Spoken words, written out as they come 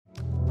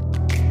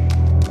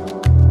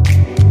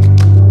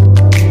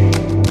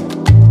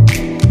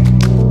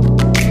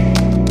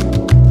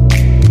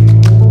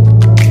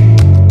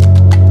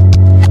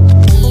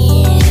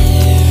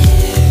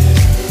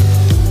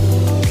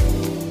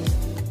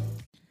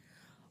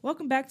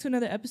Welcome back to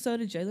another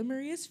episode of Jayla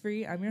Marie is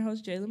Free. I'm your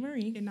host, Jayla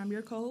Marie. And I'm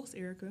your co-host,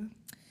 Erica.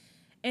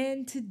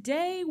 And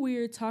today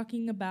we're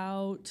talking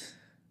about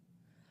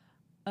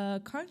a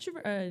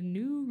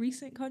new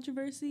recent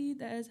controversy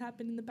that has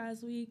happened in the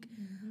past week.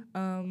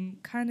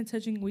 Kind of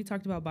touching, we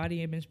talked about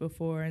body image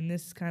before, and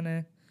this kind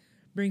of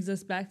brings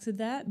us back to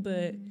that,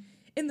 but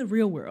in the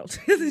real world,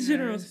 the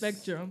general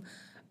spectrum.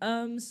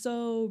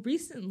 So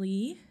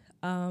recently,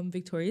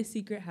 Victoria's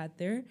Secret had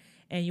their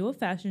annual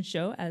fashion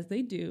show, as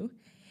they do,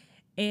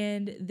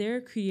 and their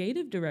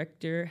creative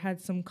director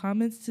had some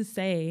comments to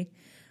say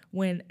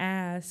when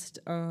asked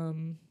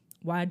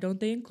why don't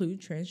they include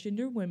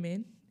transgender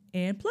women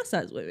and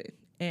plus-size women.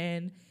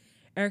 And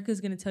Erica's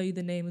going to tell you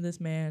the name of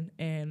this man,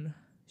 and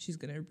she's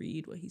going to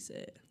read what he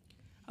said.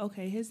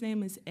 Okay, his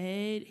name is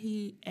Ed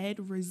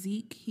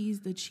Razik. He's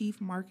the chief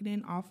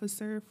marketing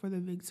officer for the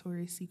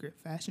Victoria's Secret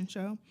fashion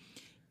show.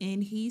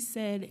 And he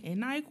said,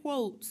 and I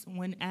quote,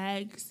 when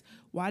asked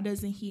why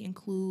doesn't he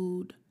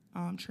include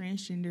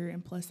transgender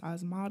and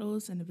plus-size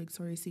models in the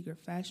Victoria's Secret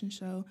fashion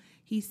show,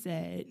 he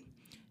said,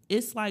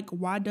 it's like,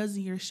 why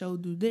doesn't your show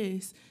do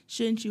this?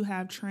 Shouldn't you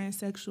have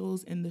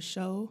transsexuals in the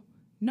show?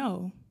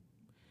 No,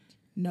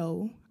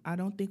 I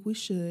don't think we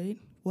should.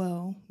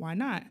 Well, why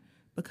not?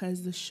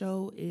 Because the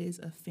show is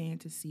a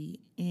fantasy,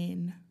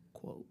 end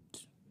quote,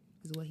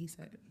 is what he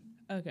said.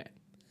 Okay.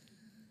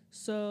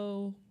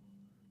 So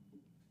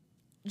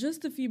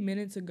just a few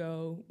minutes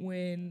ago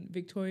when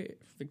Victoria's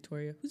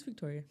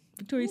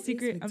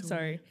Secret, I'm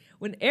sorry.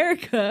 When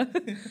Erica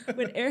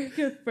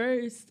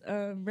first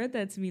read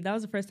that to me, that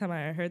was the first time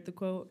I heard the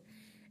quote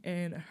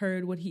and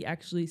heard what he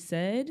actually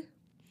said.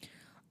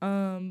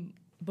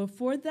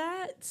 Before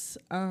that,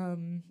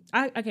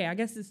 I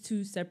guess it's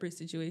two separate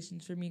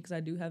situations for me because I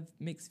do have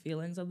mixed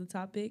feelings on the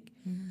topic.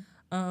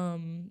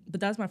 But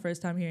that's my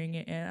first time hearing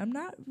it, and I'm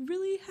not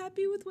really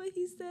happy with what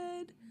he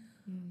said.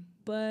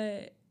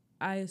 But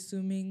I'm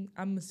assuming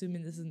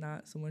this is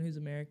not someone who's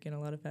American. A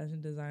lot of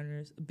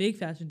big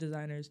fashion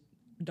designers,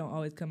 don't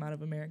always come out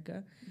of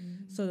America.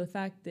 So the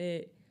fact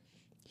that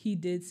he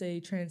did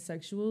say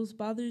transsexuals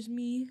bothers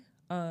me.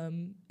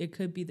 It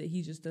could be that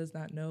he just does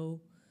not know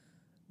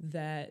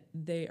that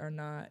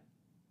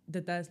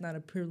that's not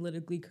a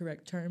politically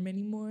correct term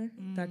anymore.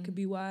 That could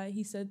be why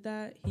he said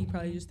that. He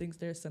probably just thinks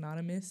they're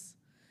synonymous,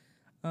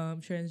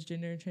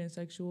 transgender and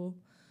transsexual.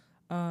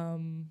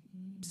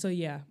 So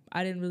yeah,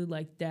 I didn't really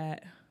like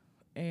that.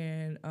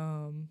 And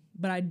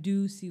but I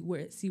do see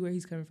where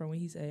he's coming from when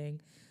he's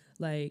saying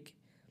like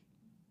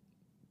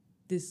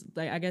this,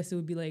 like I guess it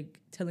would be like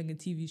telling a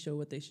TV show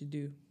what they should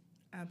do.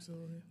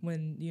 Absolutely.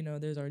 When,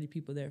 there's already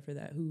people there for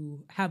that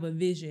who have a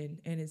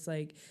vision, and it's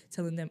like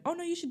telling them, oh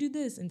no, you should do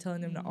this, and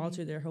telling them to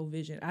alter their whole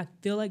vision. I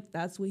feel like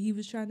that's what he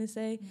was trying to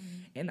say,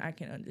 and I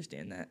can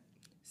understand that.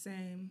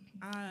 Same.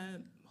 I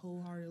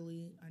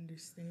wholeheartedly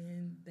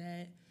understand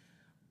that.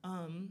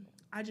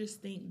 I just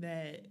think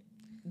that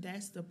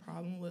that's the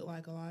problem with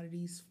like a lot of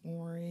these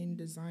foreign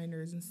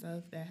designers and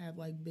stuff that have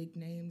like big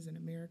names in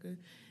America,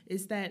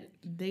 is that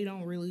they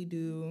don't really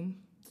do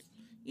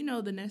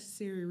the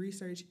necessary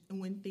research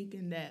when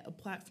thinking that a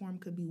platform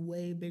could be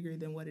way bigger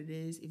than what it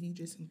is if you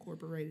just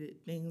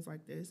incorporated things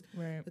like this.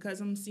 Right.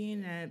 Because I'm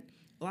seeing that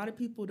a lot of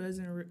people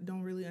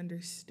don't really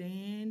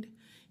understand,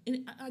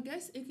 and I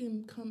guess it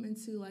can come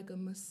into like a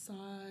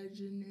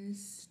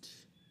misogynist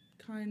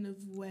kind of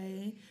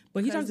way.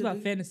 But he talks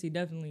about fantasy,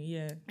 definitely,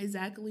 yeah.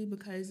 Exactly,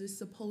 because it's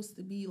supposed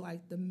to be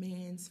like the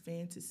man's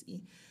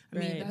fantasy. I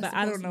mean, but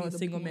I don't know a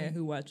single man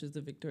who watches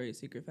the Victoria's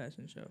Secret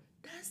fashion show.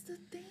 That's the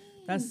thing.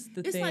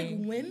 It's like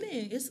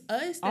women. It's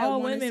us that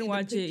all wanna women see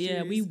watch the it.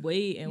 Yeah, we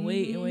wait and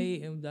wait and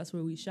wait, and that's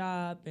where we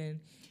shop and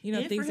things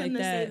like that. And for him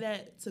to say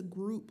that to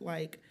group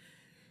like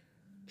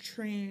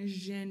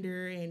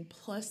transgender and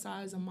plus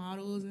size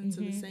models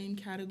into the same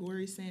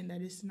category, saying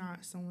that it's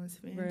not someone's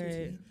fantasy.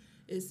 Right.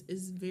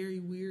 is very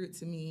weird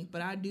to me.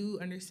 But I do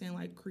understand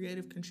like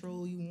creative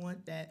control. You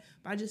want that,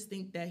 but I just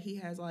think that he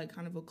has like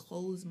kind of a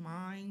closed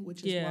mind,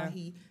 which is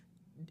why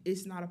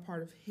it's not a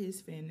part of his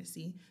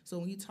fantasy. So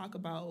when you talk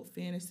about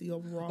fantasy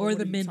overall, or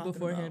the men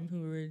before him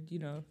who were,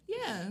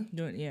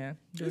 doing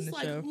it's the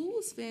like, show.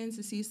 Whose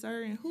fantasy,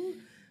 sir, and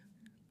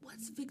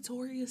what's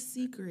Victoria's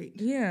Secret?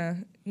 Yeah.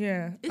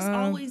 It's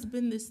always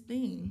been this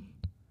thing.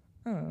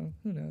 Oh,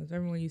 who knows?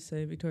 Everyone used to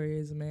say Victoria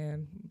is a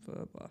man, blah,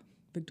 blah, blah.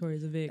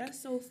 Victoria's a Vic.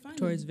 That's so funny.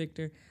 Victoria's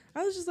Victor.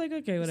 I was just like,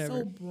 okay, whatever. It's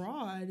so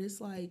broad.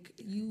 It's like,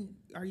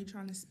 are you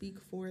trying to speak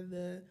for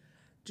the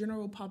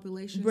general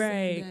population?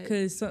 Right,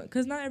 because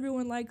not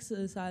everyone likes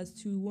a size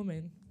 2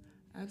 woman.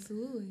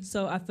 Absolutely.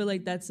 So I feel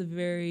like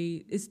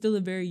it's still a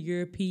very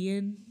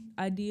European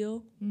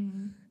ideal.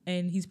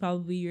 And he's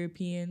probably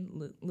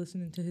European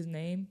listening to his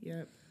name.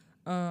 Yep.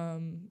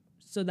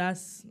 So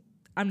that's,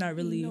 I'm not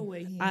really,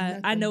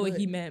 I know what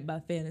he meant by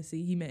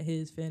fantasy. He meant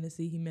his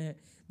fantasy. He meant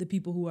the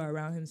people who are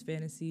around him's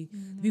fantasy,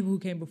 the people who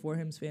came before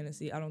him's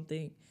fantasy. I don't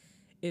think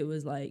it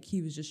was like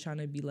he was just trying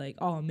to be like,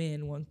 all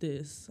men want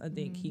this. I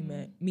think he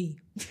meant me.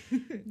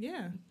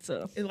 Yeah.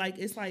 So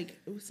it's like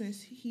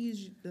since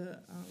he's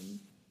the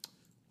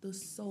the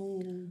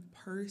sole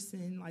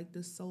person, like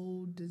the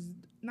sole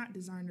not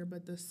designer,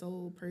 but the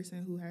sole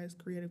person who has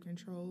creative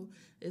control.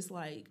 It's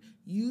like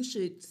you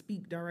should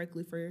speak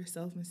directly for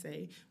yourself and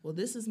say, well,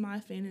 this is my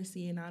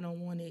fantasy and I don't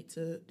want it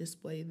to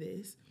display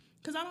this.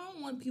 Because I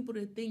don't want people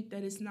to think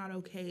that it's not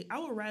okay. I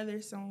would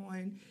rather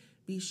someone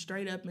be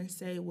straight up and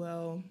say,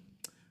 well,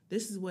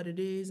 this is what it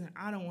is and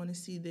I don't want to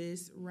see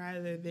this,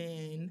 rather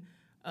than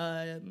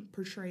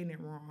portraying it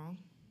wrong.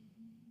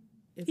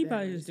 He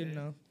probably just didn't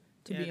know.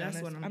 To be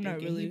honest, what I'm not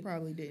thinking. really. He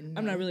probably didn't know.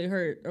 I'm not really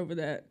hurt over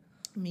that.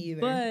 Me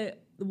either.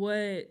 But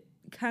what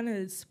kind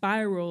of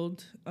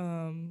spiraled,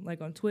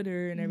 like on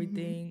Twitter and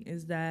everything,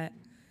 is that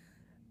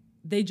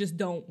they just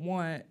don't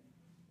want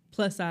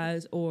plus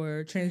size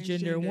or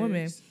transgender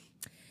women.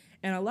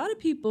 And a lot of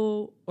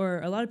people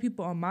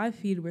on my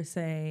feed were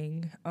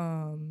saying,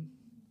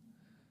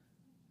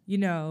 you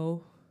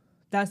know,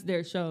 that's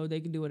their show. They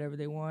can do whatever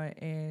they want.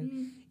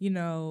 And, you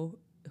know,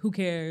 who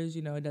cares?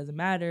 You know, it doesn't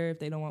matter if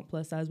they don't want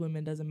plus size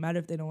women. It doesn't matter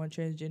if they don't want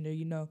transgender.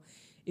 You know,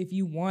 if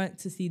you want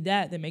to see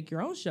that, then make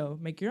your own show.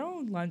 Make your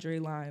own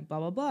lingerie line, blah,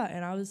 blah, blah.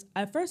 And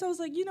at first I was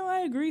like, you know, I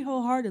agree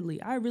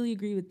wholeheartedly. I really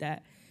agree with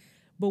that.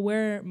 But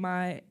where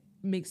my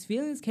mixed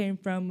feelings came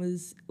from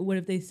was, what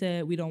if they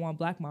said we don't want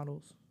black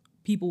models?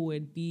 People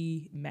would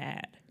be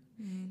mad.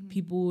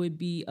 People would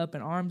be up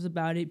in arms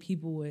about it.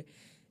 People would,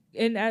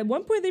 and at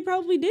one point they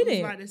probably did it. I was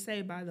about to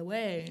say, by the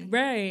way,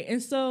 right?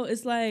 And so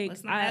it's like,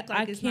 let's not act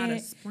like it's not a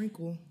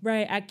sprinkle,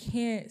 right? I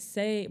can't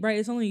say, right?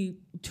 It's only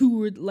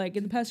two, or like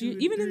in the past year,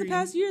 even in the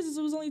past years,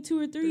 it was only 2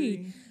 or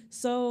 3.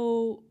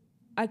 So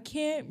I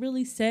can't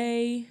really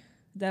say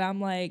that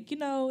I'm like, you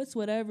know, it's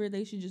whatever.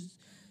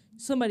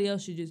 Somebody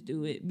else should just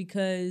do it,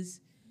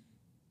 because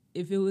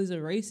if it was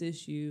a race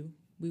issue,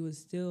 we would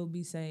still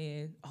be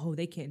saying, oh,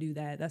 they can't do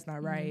that. That's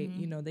not right.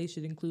 You know, they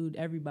should include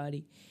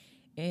everybody.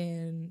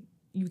 And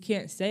you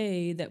can't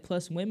say that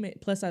plus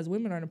size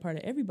women aren't a part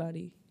of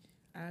everybody.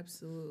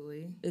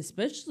 Absolutely.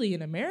 Especially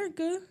in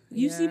America.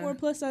 You see more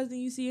plus size than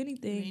you see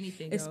anything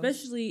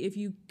especially if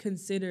you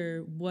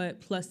consider what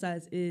plus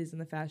size is in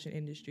the fashion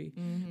industry.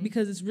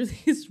 Because it's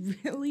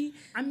really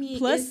I mean,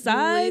 plus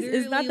size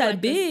is not that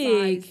like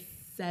big. Size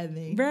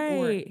 7 right.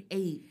 or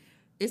 8.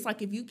 It's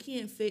like, if you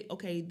can't fit,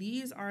 okay,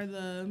 these are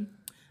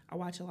I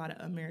watch a lot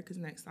of America's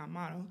Next Top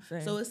Model.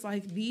 Same. So it's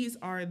like, these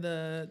are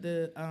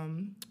the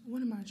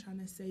what am I trying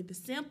to say? The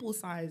sample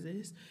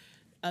sizes,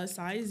 a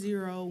size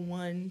 0,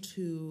 1,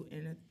 2,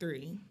 and a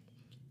 3.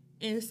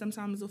 And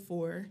sometimes a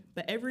 4.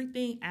 But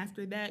everything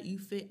after that, you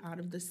fit out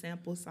of the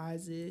sample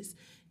sizes.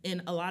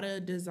 And a lot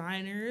of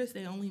designers,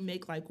 they only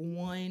make like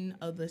one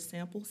of the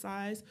sample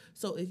size.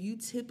 So if you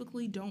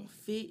typically don't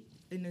fit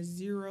in a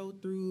 0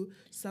 through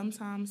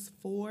sometimes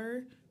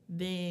 4,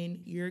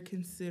 then you're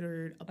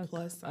considered a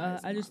plus size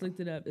I just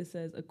looked it up. It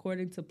says,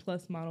 according to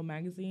Plus Model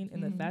magazine,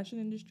 in the fashion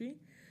industry,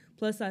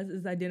 plus size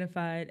is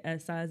identified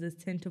as sizes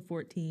 10 to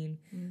 14,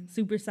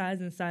 super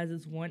size in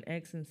sizes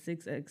 1X and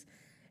 6X,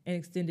 and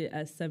extended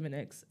as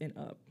 7X and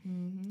up.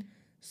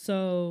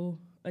 So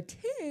a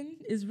 10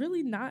 is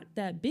really not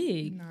that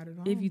big. Not at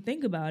all. If you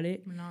think about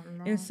it. Not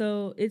at all. And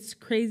so it's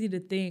crazy to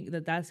think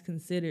that that's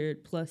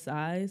considered plus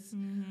size.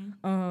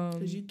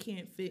 Because you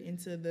can't fit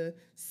into the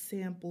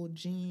sample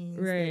jeans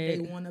that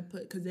they want to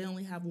put, because they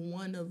only have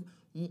one of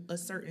a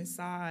certain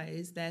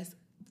size that's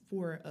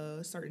for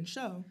a certain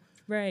show.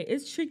 Right.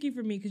 It's tricky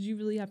for me because you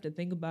really have to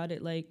think about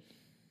it. Like,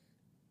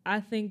 I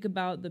think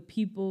about the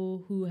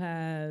people who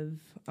have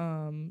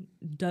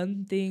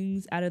done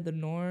things out of the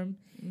norm.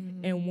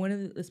 And one of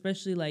the,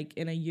 especially like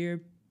in a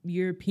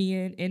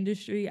European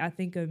industry, I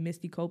think of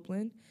Misty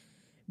Copeland,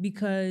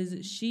 because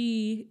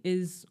she's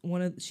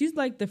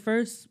like the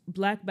first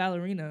black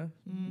ballerina,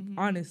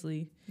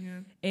 honestly.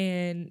 Yeah.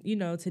 And, you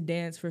know, to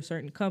dance for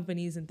certain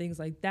companies and things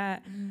like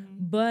that.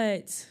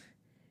 But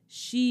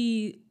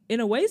she, in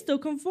a way, still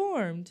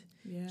conformed.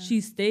 Yeah.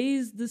 She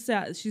stays the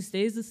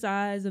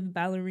size of a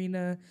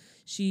ballerina.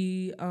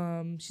 She's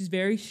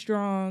very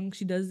strong.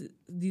 She does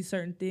these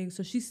certain things.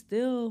 So she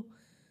still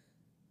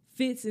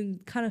fits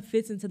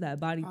into that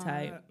body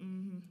type.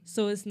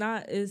 So it's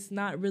not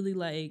really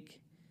like,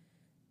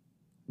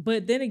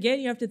 but then again,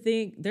 you have to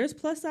think there's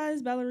plus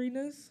size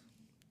ballerinas.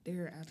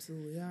 There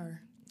absolutely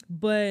are.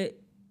 But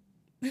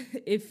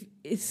if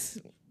it's,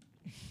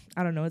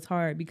 I don't know, it's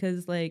hard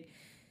because like,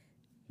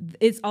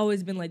 it's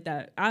always been like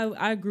that.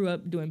 I grew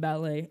up doing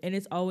ballet, and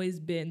it's always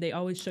been, they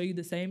always show you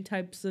the same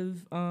types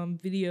of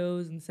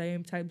videos and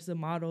same types of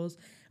models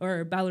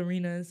or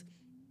ballerinas.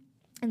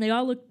 And they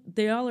all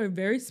are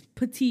very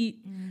petite.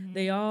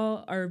 They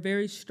all are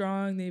very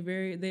strong.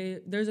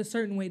 There's a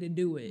certain way to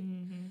do it.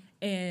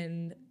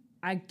 And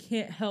I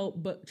can't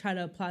help but try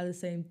to apply the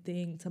same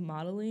thing to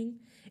modeling.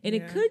 And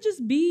it could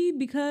just be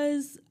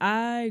because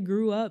I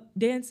grew up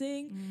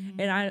dancing,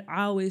 and I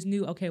always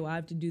knew, okay, well, I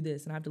have to do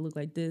this and I have to look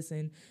like this.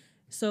 And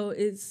so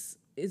it's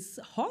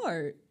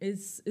hard.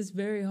 It's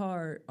very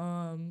hard.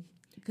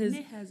 Because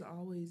it has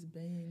always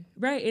been.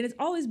 Right. And it's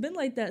always been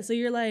like that. So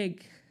you're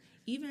like,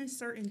 even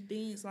certain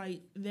things,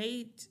 like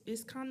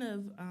it's kind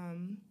of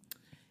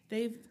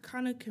they've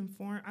kind of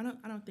conformed. I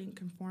don't think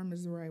conform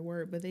is the right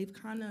word, but they've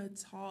kind of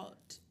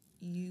taught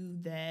you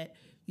that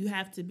you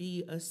have to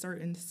be a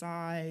certain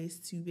size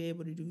to be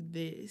able to do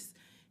this.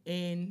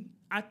 And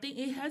I think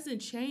it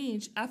hasn't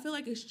changed. I feel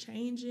like it's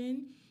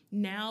changing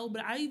now,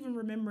 but I even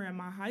remember in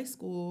my high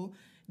school,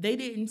 they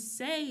didn't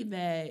say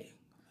that,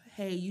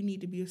 hey, you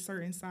need to be a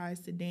certain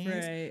size to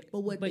dance. Right. But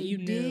what they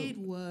did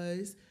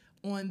was,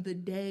 on the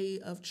day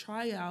of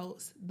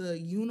tryouts, the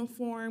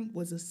uniform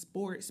was a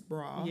sports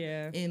bra.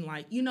 Yeah. And,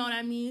 like, you know what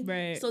I mean?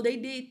 Right. So they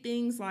did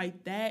things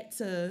like that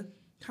to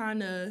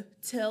kind of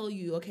tell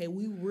you, okay,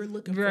 we're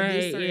looking for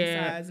this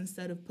certain size,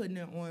 instead of putting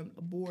it on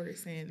a board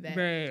saying that.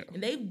 Right.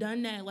 And they've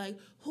done that. Like,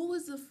 who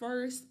was the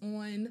first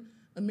on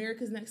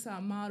America's Next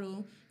Top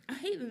Model? I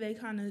hate that they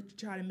kind of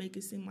try to make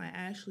it seem like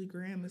Ashley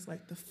Graham is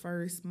like the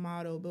first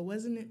model, but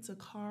wasn't it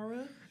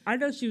Takara? I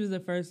know she was the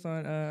first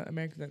on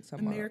America's Next Top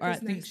Model.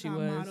 America's Next Top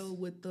Model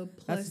with the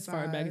plus That's as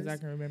far size. back as I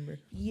can remember.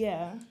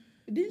 Yeah.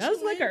 That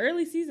was like an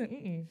early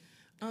season.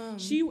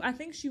 I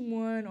think she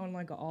won on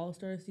like an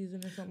all-star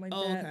season or something like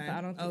that. Okay. But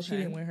I don't think she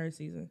didn't win her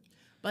season.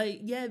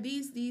 But yeah,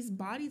 these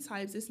body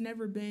types, it's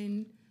never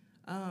been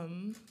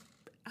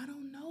I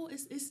don't know,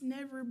 it's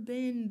never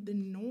been the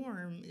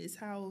norm, is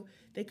how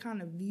they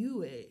kind of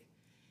view it.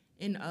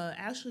 And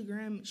Ashley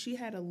Graham, she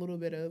had a little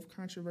bit of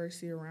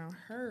controversy around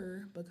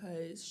her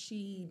because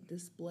she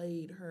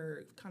displayed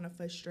her kind of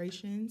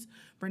frustrations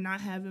for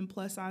not having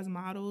plus-size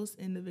models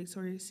in the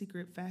Victoria's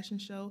Secret fashion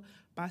show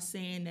by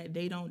saying that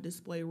they don't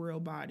display real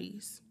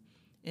bodies.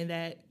 And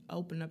that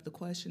opened up the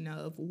question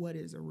of what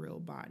is a real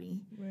body.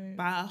 Right.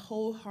 But I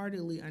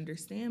wholeheartedly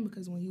understand,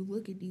 because when you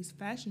look at these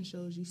fashion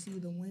shows, you see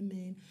the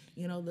women,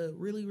 you know, the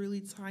really, really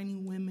tiny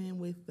women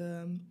with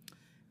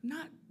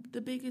not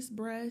the biggest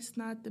breasts,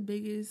 not the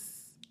biggest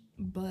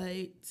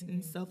butt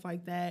and stuff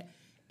like that.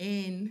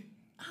 And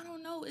I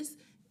don't know,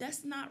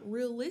 that's not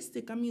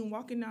realistic. I mean,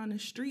 walking down the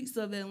streets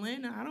of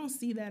Atlanta, I don't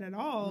see that at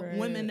all. Right.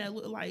 Women that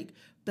look like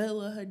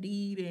Bella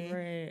Hadid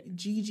and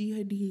Gigi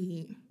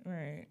Hadid.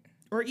 Right.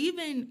 Or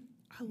even,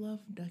 I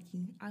love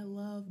Ducky. I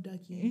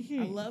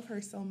love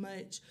her so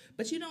much.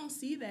 But you don't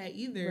see that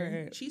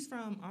either. Right. She's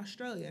from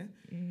Australia.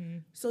 Mm-hmm.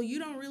 So you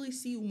don't really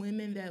see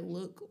women that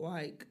look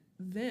like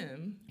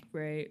them.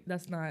 Right.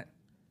 That's not,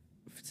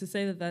 to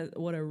say that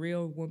what a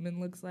real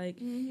woman looks like.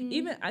 Mm-hmm.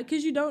 Even,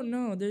 because you don't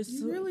know.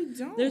 You really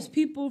don't. There's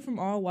people from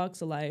all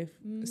walks of life.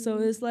 Mm-hmm. So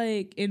it's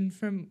like,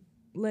 from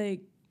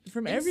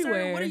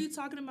everywhere. Sir, what are you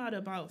talking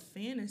about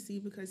fantasy?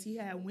 Because he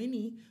had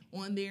Winnie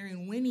on there,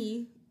 and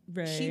Winnie...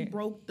 Right. She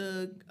broke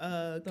the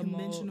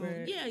conventional,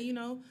 mold, yeah, you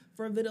know,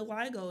 for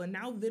vitiligo. And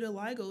now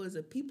vitiligo is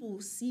people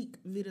seek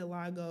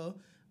vitiligo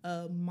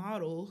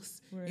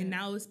models. Right. And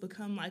now it's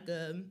become like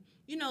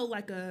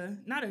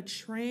not a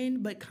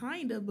trend, but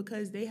kind of,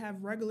 because they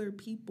have regular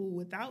people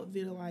without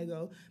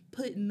vitiligo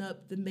putting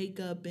up the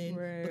makeup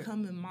and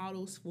becoming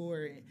models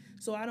for it.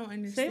 So I don't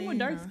understand. Same with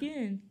dark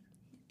skin.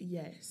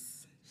 Yes.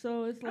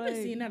 So it's I've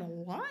been seeing that a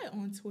lot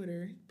on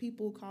Twitter.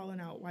 People calling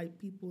out white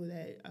people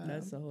that...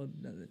 that's a whole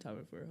other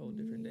topic for a whole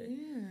different day.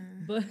 Yeah.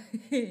 But,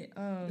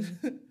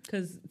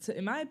 because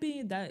in my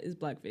opinion, that is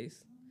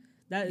blackface.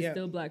 That is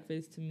still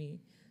blackface to me.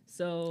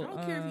 So I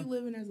don't care if you're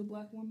living as a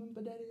black woman,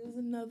 but that is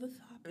another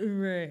topic.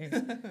 Right.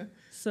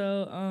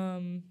 So,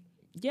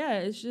 yeah,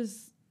 it's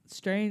just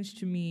strange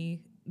to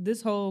me.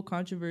 This whole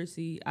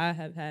controversy I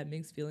have had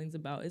mixed feelings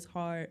about. It's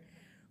hard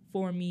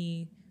for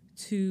me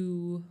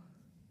to...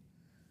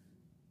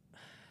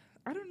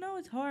 I don't know,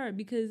 it's hard,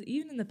 because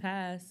even in the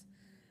past,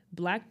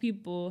 black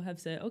people have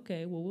said,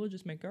 okay, well, we'll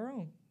just make our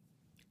own.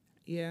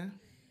 Yeah.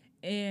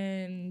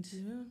 And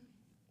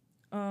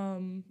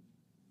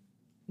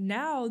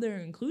now they're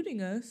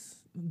including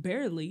us,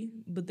 barely,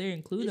 but they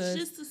include us.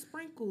 It's just a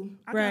sprinkle.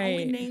 I can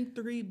only name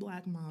 3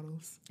 black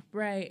models.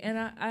 Right. And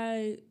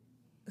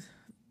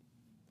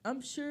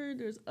I'm sure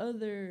there's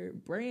other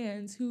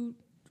brands who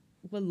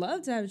would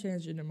love to have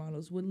transgender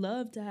models, would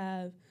love to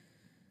have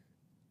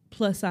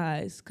plus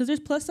size, because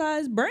there's plus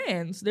size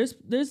brands. There's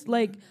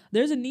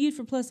a need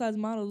for plus size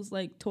models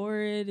like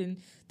Torrid and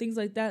things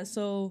like that.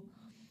 So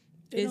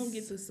they don't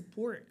get the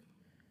support.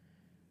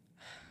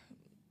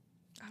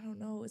 I don't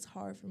know. It's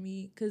hard for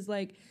me because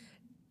I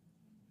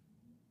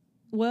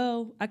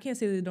can't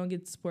say they don't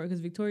get the support, because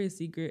Victoria's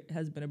Secret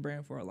has been a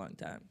brand for a long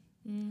time.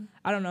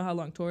 I don't know how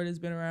long Torrid has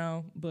been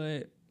around,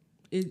 but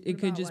it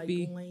could just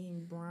be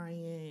Lane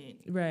Bryant,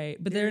 right.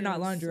 But they're not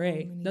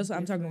lingerie. That's what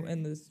I'm talking about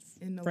in the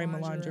frame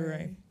of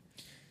lingerie.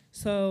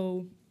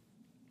 So,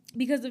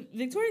 because the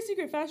Victoria's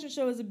Secret fashion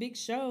show is a big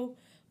show,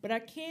 but I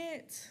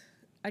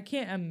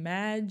can't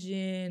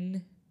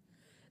imagine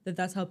that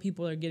that's how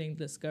people are getting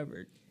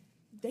discovered.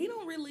 They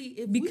don't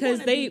really, because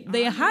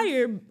they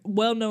hire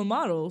well-known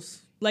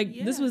models.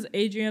 This was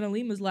Adriana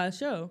Lima's last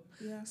show.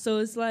 Yeah. So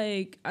it's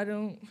like I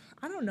don't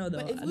know though.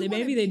 But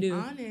Maybe they do.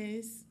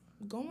 Honest,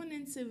 going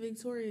into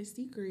Victoria's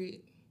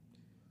Secret,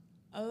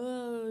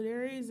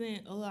 there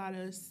isn't a lot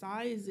of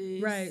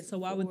sizes. Right. So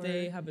why would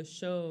they have a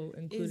show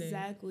including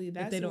exactly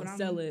if they don't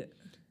sell it?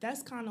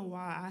 That's kind of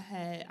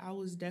why I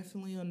was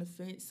definitely on the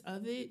fence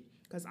of it.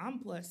 because I'm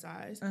plus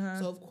size.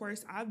 So of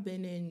course I've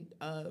been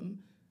in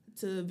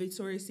to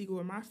Victoria's Secret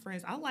with my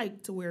friends. I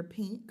like to wear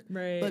pink,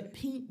 but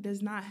pink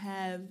does not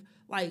have,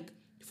 like,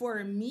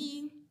 for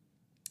me,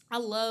 I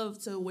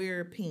love to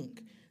wear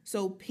pink.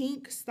 So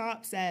pink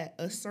stops at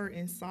a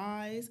certain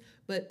size,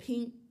 but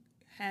pink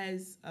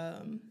has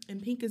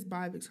and pink is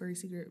by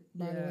Victoria's Secret,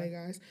 by the way,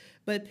 guys.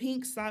 But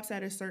pink stops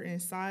at a certain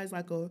size,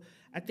 like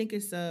I think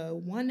it's a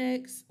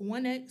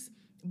 1X.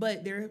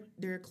 But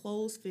their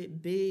clothes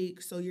fit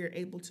big, so you're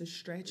able to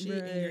stretch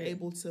it and you're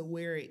able to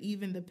wear it.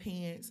 Even the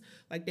pants,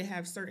 like they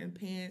have certain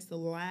pants, the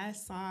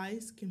last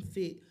size can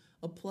fit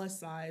a plus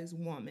size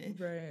woman.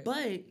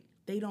 But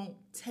they don't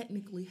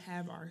technically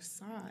have our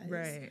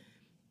size.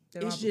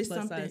 It's just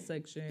something.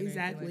 Section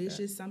exactly. It's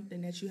just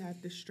something that you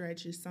have to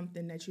stretch. It's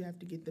something that you have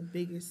to get the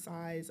biggest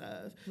size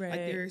of. Like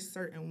there are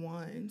certain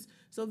ones.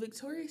 So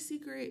Victoria's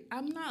Secret,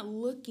 I'm not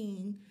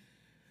looking.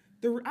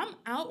 I'm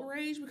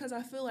outraged because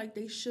I feel like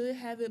they should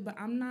have it, but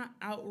I'm not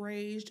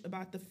outraged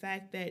about the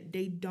fact that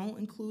they don't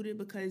include it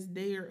because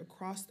they are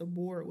across the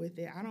board with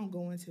it. I don't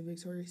go into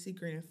Victoria's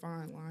Secret and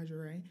find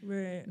lingerie.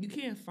 You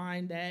can't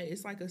find that.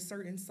 It's like a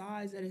certain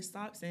size that it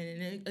stops in.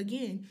 And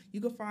again,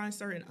 you can find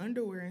certain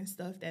underwear and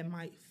stuff that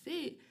might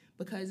fit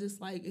because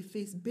it's like it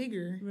fits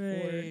bigger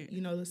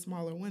for, the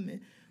smaller women.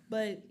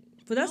 But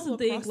that's the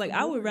thing. Like,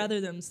 I would rather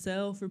them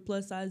sell for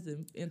plus size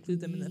than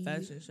include them in the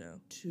fashion show.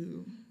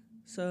 Too.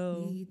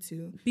 So Me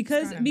too.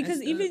 Because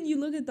even you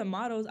look at the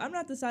models, I'm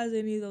not the size of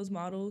any of those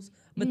models,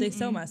 but they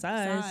sell my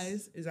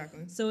size.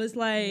 Exactly. So it's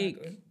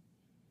like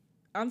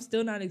I'm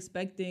still not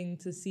expecting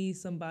to see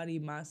somebody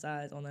my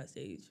size on that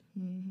stage.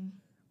 I'm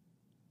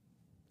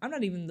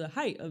not even the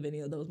height of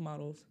any of those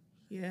models.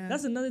 Yeah.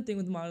 That's another thing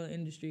with the modeling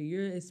industry.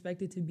 You're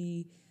expected to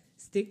be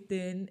stick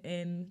thin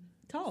and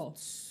tall.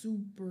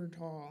 Super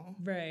tall.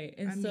 Right.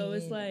 And so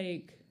it's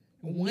like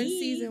one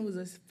season was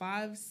a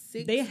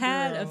 5'6". They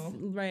had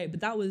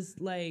but that was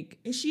like,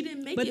 and she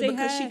didn't make it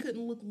because she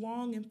couldn't look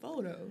long in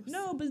photos.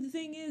 No, but the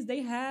thing is, they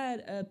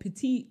had a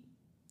petite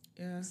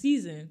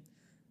season.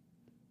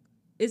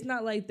 It's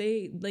not like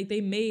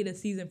they made a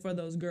season for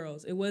those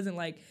girls. It wasn't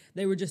like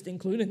they were just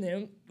including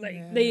them.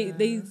 Like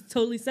they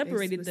totally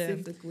separated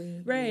them,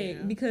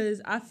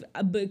 because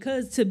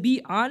because to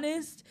be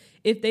honest,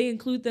 if they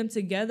include them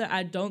together,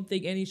 I don't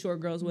think any short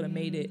girls would have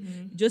made it.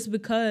 Just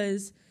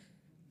because.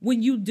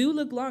 When you do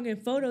look long in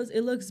photos,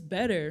 it looks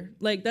better.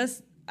 Like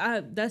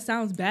that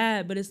sounds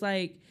bad, but it's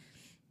like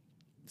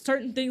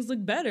certain things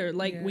look better.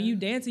 Like when you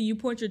dance and you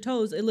point your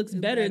toes, it looks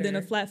better than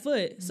a flat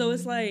foot. So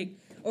it's like,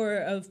 or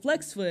a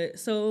flex foot.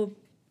 So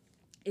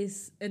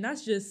and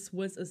that's just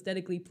what's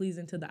aesthetically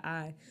pleasing to the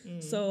eye.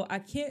 So I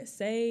can't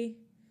say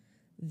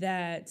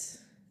that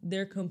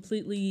they're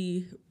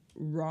completely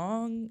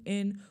wrong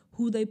in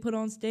who they put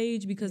on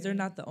stage because they're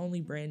not the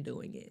only brand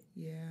doing it.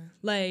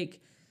 Like,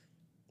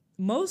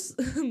 most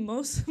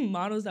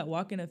models that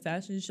walk in a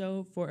fashion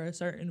show for a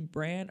certain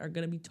brand are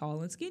going to be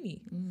tall and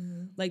skinny.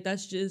 Like,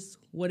 that's just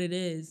what it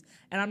is.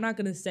 And I'm not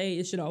going to say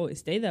it should always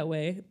stay that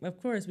way.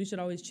 Of course, we should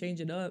always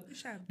change it up. We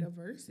should have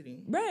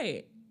diversity.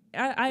 Right.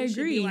 I agree. It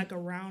should be like a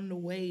round the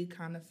way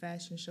kind of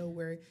fashion show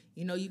where,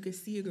 you could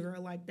see a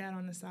girl like that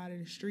on the side of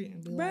the street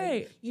and be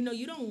like,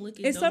 you don't look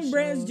at and those some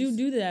brands shows.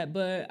 do that,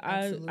 but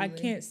I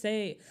can't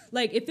say.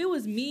 Like, if it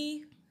was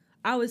me,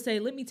 I would say,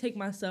 let me take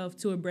myself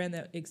to a brand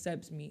that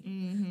accepts me.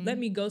 Let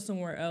me go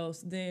somewhere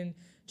else. Then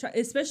try,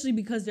 especially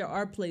because there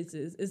are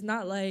places. It's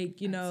not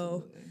like,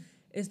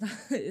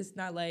 it's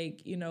not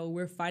like,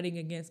 we're fighting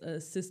against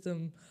a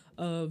system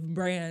of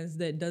brands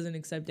that doesn't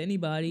accept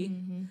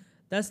anybody.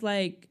 That's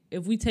like,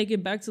 if we take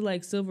it back to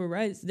like civil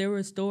rights, there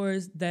were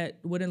stores that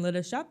wouldn't let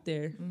us shop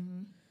there.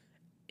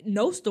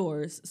 No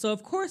stores. So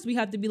of course we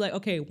have to be like,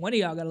 okay, one of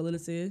y'all got to let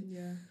us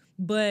in.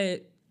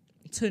 But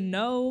to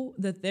know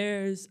that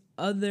there's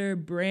other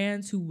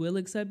brands who will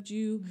accept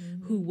you,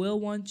 who will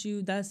want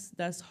you,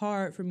 that's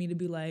hard for me to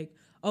be like,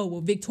 oh,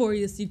 well,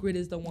 Victoria's Secret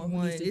is the one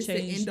who needs to change.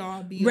 It's the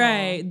end-all, be-all.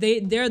 Right.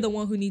 They're the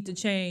one who need to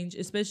change,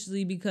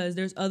 especially because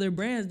there's other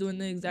brands doing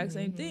the exact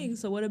same thing.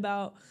 So what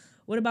about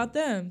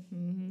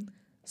them?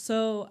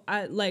 So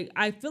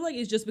I feel like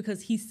it's just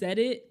because he said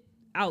it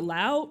out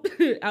loud,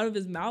 out of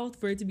his mouth,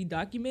 for it to be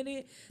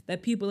documented,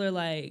 that people are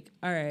like,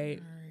 all right.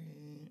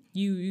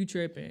 You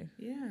tripping.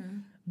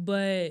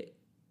 But,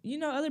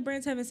 other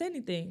brands haven't said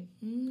anything.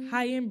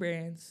 High-end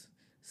brands.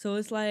 So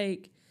it's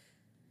like,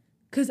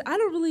 because I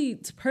don't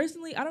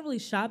really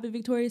shop at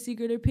Victoria's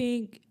Secret or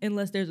Pink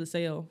unless there's a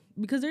sale.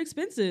 Because they're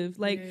expensive.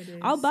 Like,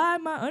 I'll buy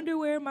my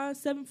underwear, my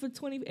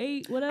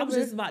 7'28", whatever. I was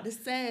just about to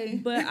say.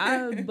 But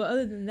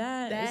other than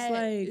that,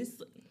 it's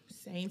like,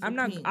 same for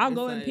I'll Pink.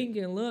 go in Pink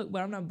and look,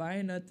 but I'm not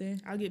buying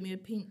nothing. I'll get me a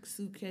pink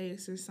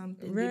suitcase or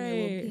something. Give me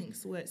a little pink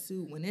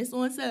sweatsuit when it's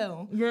on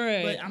sale.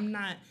 But I'm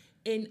not.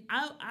 And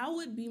I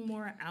would be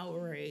more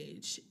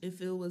outraged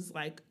if it was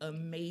like a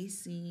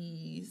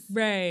Macy's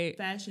Right.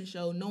 fashion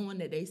show, knowing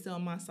that they sell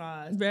my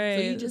size. Right.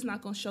 So you just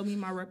not gonna show me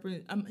my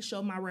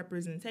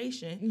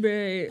representation.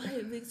 Right.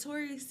 But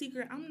Victoria's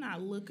Secret, I'm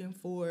not looking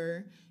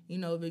for,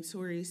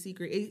 Victoria's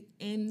Secret.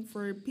 And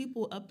for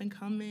people up and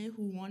coming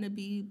who want to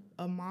be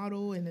a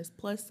model and is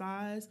plus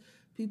size,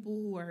 people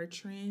who are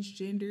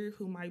transgender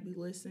who might be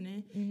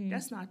listening,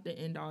 that's not the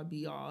end all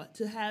be all.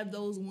 To have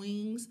those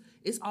wings,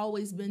 it's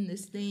always been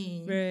this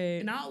thing.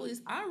 Right. And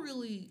I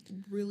really,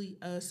 really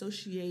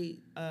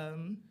associate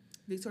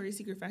Victoria's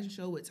Secret fashion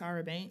show with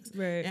Tyra Banks,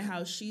 right, and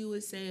how she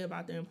would say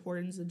about the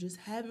importance of just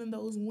having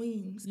those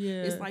wings.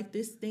 Yeah. It's like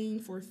this thing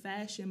for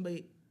fashion,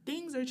 but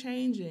things are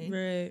changing.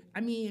 Right.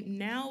 I mean,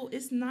 now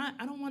it's not,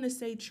 I don't want to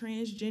say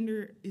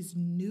transgender is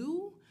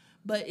new,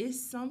 but it's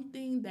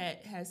something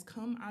that has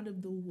come out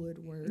of the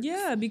woodwork.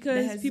 Yeah,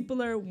 because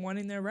people are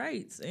wanting their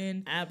rights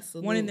and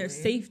absolutely wanting their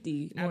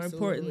safety, more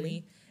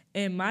importantly.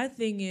 And my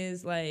thing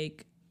is,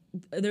 like,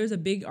 there's a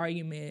big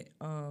argument,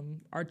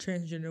 are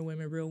transgender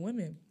women real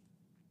women?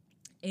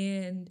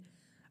 And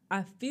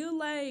I feel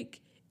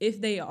like if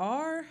they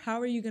are,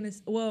 how are you going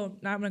to... Well,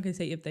 I'm not going to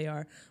say if they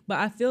are, but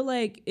I feel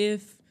like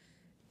if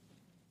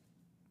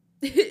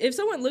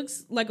someone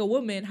looks like a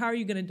woman, how are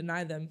you going to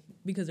deny them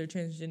because they're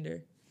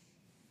transgender?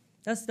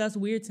 That's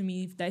weird to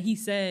me that he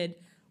said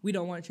we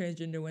don't want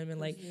transgender women,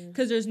 like,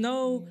 because there's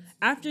no,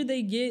 after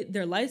they get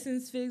their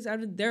license fixed,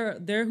 after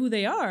they're who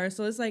they are.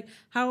 So it's like,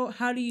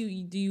 how do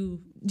you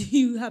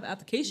have an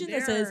application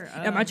that says,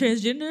 am I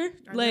transgender?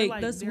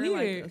 Like, that's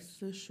weird. Like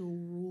official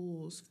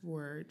rules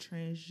for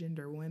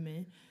transgender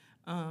women.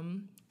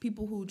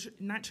 People who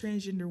not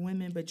transgender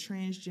women but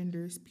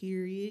transgenders,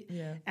 period.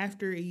 Yeah.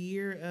 After a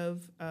year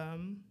of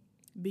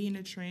being a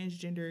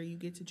transgender, you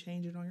get to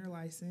change it on your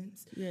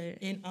license. Yeah.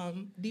 And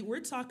we're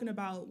talking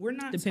about, we're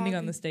not depending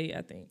on the state,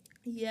 I think.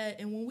 Yeah,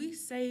 and when we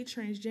say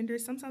transgender,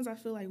 sometimes I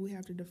feel like we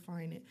have to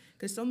define it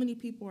because so many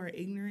people are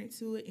ignorant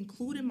to it,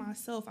 including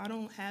myself.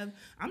 I'm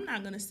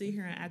not going to sit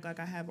here and act like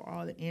I have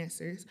all the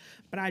answers,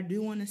 but I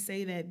do want to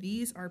say that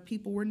these are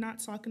people. We're not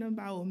talking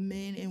about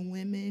men and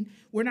women.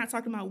 We're not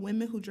talking about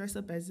women who dress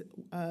up as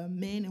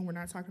men, and we're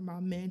not talking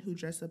about men who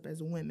dress up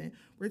as women.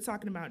 We're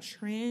talking about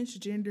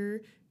transgender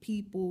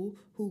people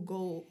who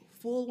go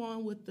full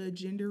on with the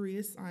gender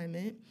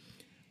reassignment.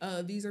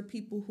 These are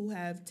people who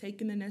have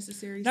taken the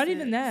necessary steps.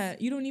 Even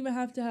that. You don't even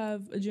have to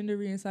have a gender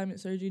reassignment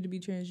surgery to be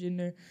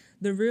transgender.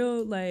 The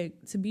real,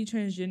 like, to be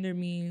transgender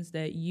means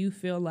that you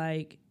feel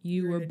like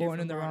you were born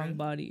in the wrong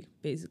body,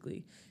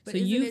 basically. But so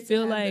you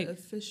feel like the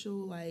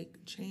official, like,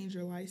 change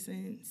your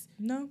license?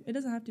 No, it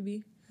doesn't have to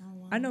be. Oh,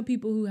 wow. I know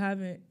people who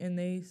haven't, and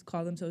they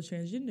call themselves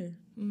transgender,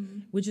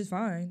 which is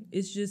fine.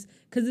 It's just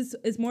because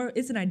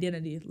it's an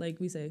identity, like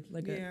we say,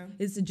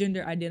 it's a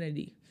gender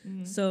identity.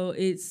 So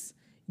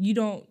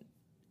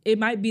it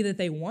might be that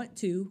they want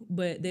to,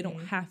 but they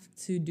don't have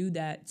to do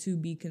that to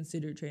be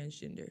considered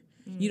transgender.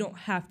 You don't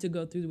have to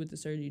go through with the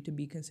surgery to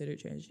be considered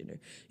transgender.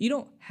 You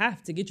don't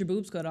have to get your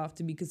boobs cut off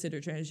to be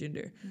considered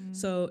transgender.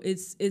 So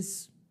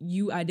it's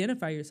you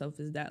identify yourself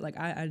as that. Like,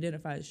 I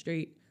identify as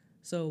straight.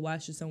 So why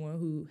should someone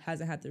who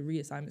hasn't had the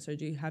reassignment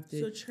surgery have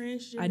to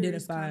transgender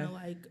identify? Is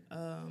kind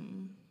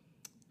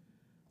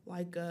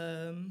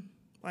of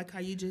like how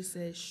you just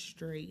said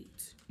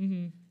straight.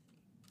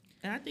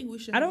 And I think we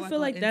should. I don't feel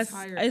like that's.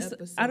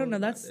 I don't know.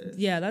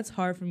 That's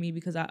hard for me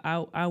because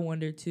I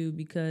wonder too,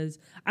 because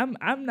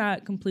I'm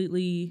not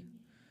completely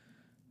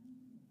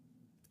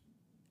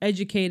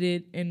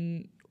educated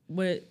in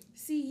what.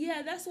 See,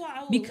 yeah, that's why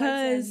I would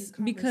because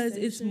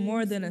it's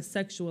more than a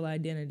sexual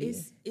identity.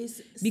 It's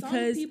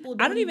because some people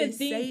I don't even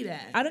say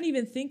that. I don't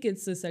even think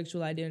it's a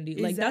sexual identity.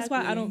 Exactly. Like, that's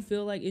why I don't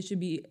feel like it should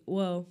be.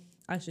 Well,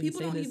 I shouldn't say this.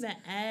 People don't even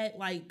add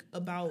like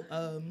about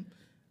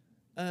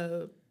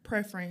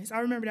preference. I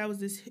remember that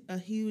was a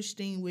huge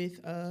thing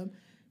with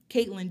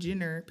Caitlyn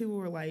Jenner. People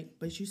were like,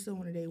 but you still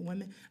want to date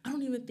women? I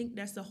don't even think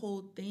that's the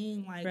whole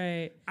thing. Like,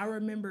 right. I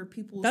remember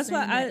people that's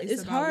saying why that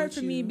it's hard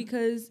for me,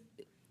 because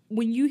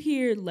when you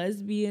hear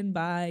lesbian,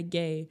 bi,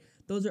 gay,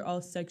 those are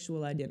all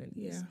sexual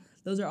identities. Yeah.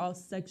 Those are all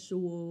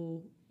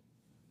sexual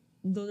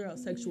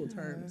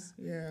terms.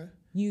 Yeah.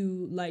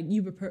 You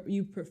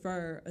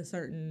prefer a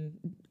certain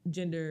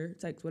gender,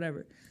 sex,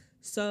 whatever.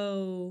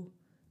 So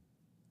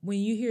when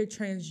you hear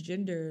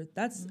transgender,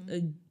 that's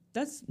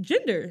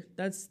gender.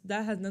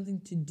 That has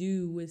nothing to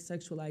do with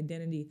sexual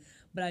identity.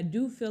 But I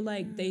do feel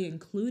like they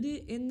include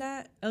it in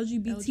that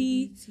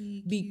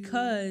LGBTQ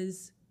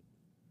because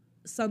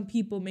some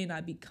people may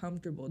not be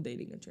comfortable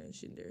dating a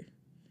transgender,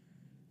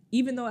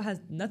 even though it has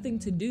nothing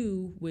to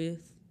do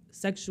with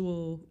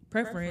sexual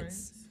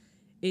preference.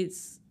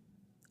 It's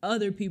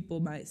other people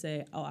might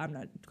say, "Oh, I'm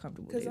not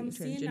comfortable dating a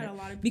transgender." That a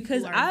lot of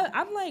people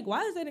I'm like,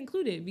 why is that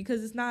included?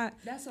 Because it's not.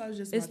 That's what I was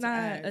just. It's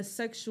not a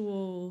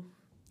sexual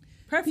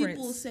preference.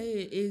 People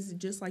say it is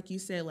just like you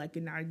said, like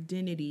an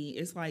identity.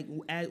 It's like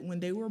when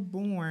they were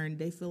born,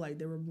 they feel like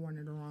they were born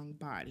in the wrong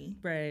body,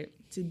 right?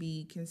 To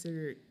be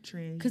considered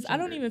transgender. Because I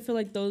don't even feel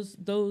like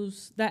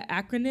that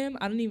acronym.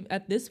 I don't even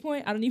at this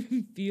point. I don't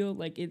even feel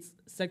like it's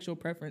sexual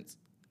preference.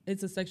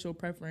 It's a sexual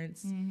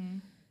preference. Mm-hmm.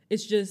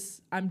 It's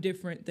just I'm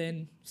different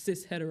than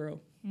cis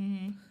hetero.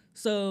 Mm-hmm.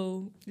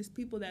 So it's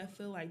people that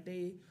feel like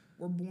they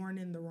were born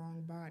in the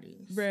wrong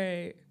bodies,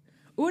 right?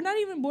 Or not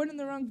even born in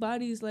the wrong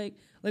bodies. Like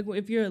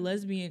if you're a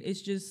lesbian,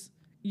 it's just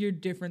you're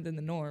different than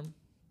the norm.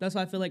 That's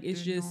why I feel like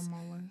it's just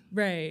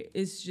right.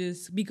 It's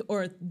just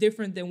or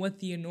different than what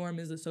the norm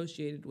is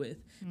associated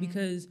with,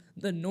 because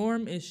the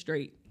norm is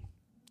straight,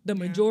 the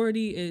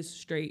majority is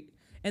straight,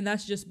 and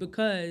that's just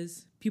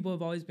because people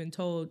have always been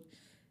told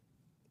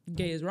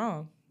gay is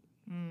wrong.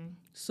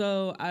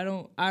 So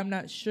I'm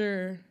not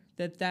sure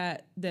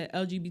that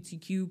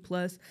LGBTQ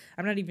plus.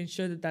 I'm not even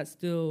sure that that's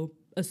still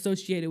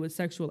associated with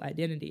sexual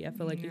identity. I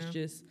feel like it's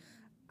just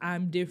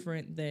I'm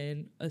different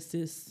than a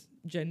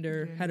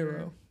cisgender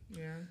hetero.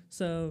 Yeah.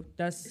 So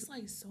it's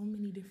like so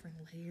many different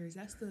layers.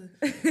 I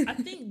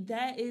think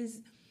that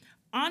is,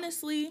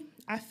 honestly,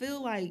 I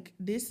feel like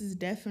this is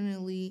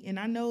definitely, and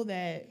I know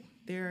that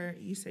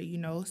you say,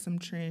 some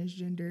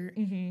transgender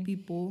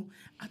people.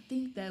 I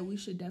think that we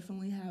should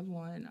definitely have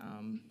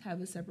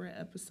a separate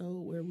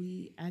episode where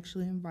we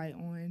actually invite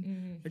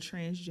on a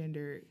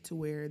transgender to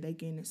where they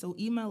can, so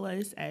email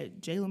us at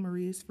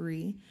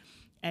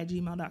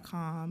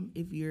jaylamariasfree@gmail.com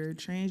if you're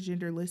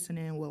transgender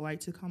listening and would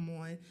like to come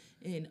on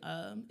and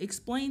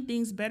explain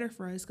things better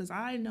for us, because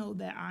I know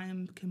that I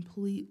am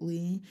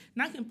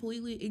not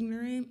completely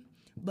ignorant,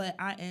 but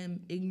I am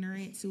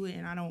ignorant to it,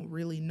 and I don't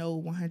really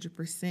know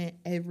 100%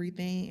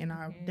 everything, and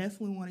I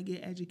definitely want to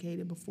get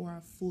educated before I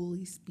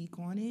fully speak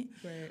on it.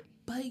 Right.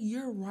 But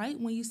you're right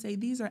when you say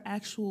these are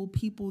actual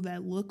people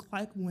that look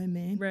like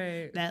women,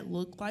 right, that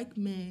look like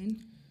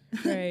men.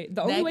 Right.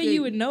 The only way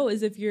you would know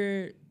is if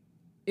you're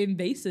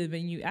invasive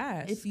and you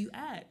ask. If you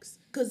ask.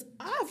 Because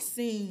I've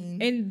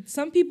seen... And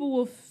some people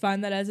will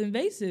find that as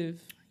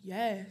invasive.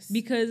 Yes.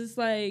 Because it's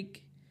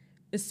like...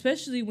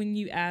 Especially when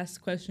you ask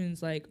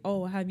questions like,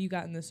 oh, have you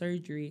gotten the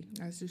surgery?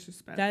 That's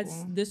disrespectful.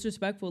 That's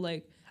disrespectful.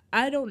 Like,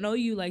 I don't know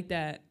you like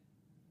that.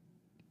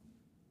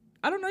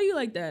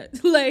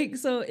 Like,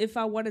 so if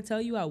I want to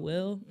tell you, I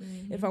will.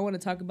 Mm-hmm. If I want to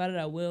talk about it,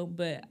 I will.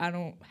 But I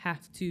don't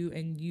have to,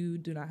 and you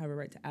do not have a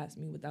right to ask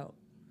me without,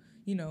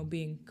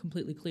 being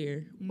completely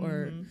clear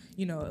or,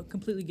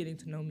 completely getting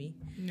to know me.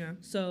 Yeah.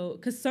 So,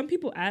 because some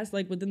people ask,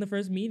 like, within the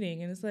first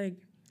meeting, and it's like...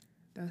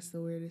 That's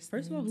the weirdest thing.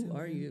 First of all, who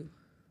are you?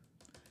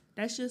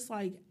 That's just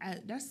like,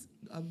 that's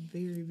a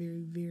very,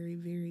 very, very,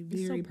 very,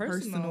 very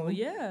personal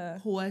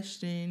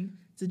question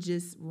to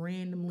just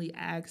randomly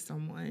ask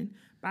someone.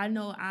 But I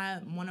know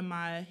one of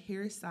my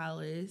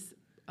hairstylists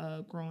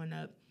growing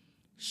up,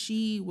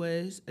 she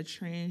was a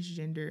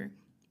transgender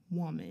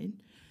woman.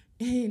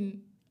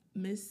 And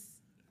let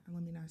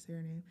me not say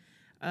her name.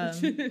 I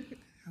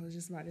was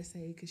just about to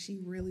say, because she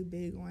really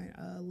big on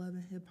Love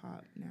and Hip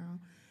Hop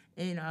now.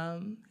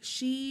 And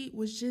she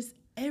was just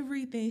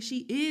everything.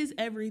 She is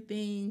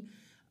everything.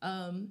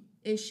 And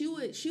she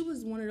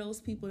was one of those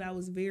people that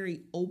was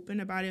very open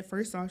about it.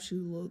 First off, she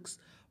looks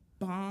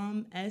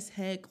bomb as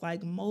heck,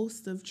 like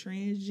most of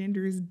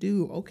transgenders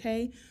do,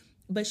 okay?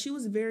 But she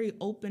was very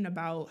open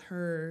about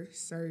her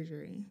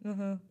surgery.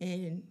 Uh-huh.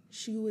 And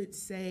she would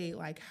say,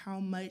 like, how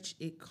much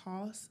it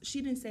costs.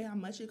 She didn't say how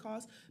much it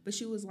costs, but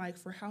she was like,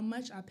 for how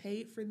much I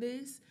paid for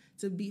this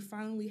to be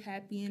finally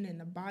happy in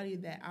the body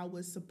that I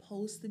was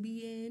supposed to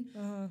be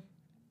in,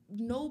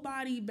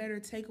 nobody better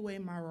take away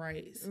my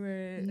rights.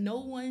 Right. No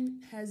one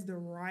has the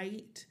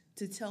right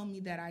to tell me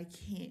that I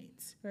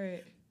can't.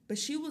 Right. But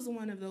she was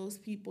one of those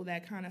people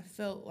that kind of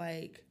felt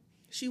like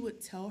she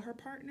would tell her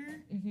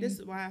partner. Mm-hmm. This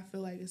is why I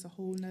feel like it's a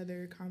whole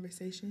nother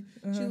conversation.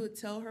 Uh-huh. She would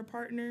tell her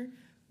partner,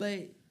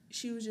 but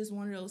she was just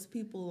one of those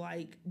people,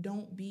 like,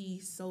 don't be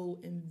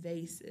so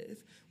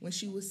invasive, when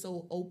she was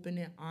so open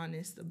and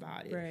honest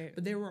about it. Right.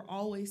 But there were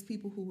always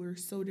people who were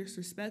so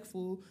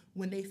disrespectful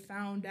when they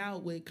found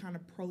out, would kind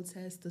of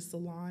protest the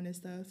salon and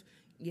stuff.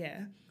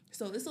 Yeah.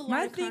 So it's a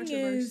lot of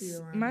controversy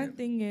around it. My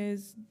thing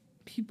is,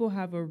 people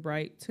have a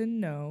right to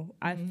know,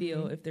 I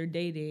feel, if they're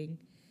dating.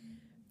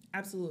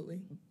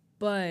 Absolutely.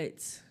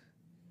 But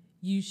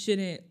you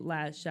shouldn't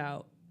lash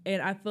out. And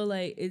I feel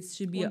like it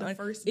should be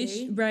first date?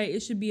 It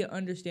should be an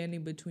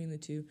understanding between the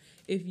two.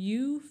 If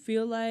you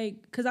feel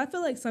like, because I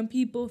feel like some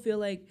people feel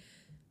like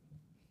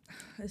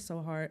it's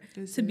so hard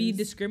be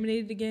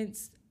discriminated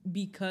against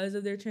because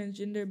of their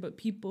transgender, but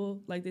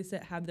people, like they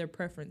said, have their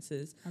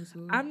preferences.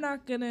 Absolutely. I'm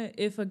not gonna,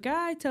 if a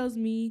guy tells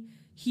me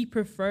he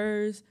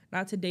prefers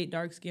not to date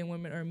dark-skinned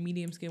women or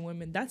medium-skinned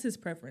women, that's his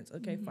preference.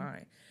 Okay,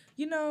 fine.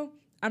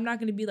 I'm not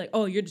going to be like,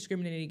 oh, you're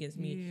discriminating against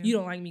me. Yeah. You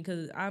don't like me,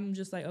 because I'm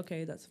just like,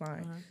 okay, that's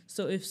fine. Uh-huh.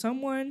 So if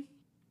someone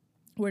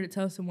were to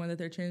tell someone that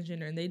they're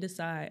transgender and they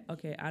decide,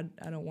 okay, I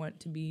don't want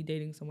to be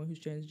dating someone who's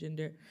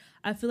transgender,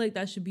 I feel like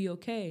that should be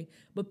okay.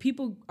 But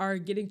people are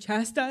getting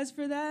chastised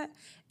for that.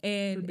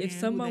 And if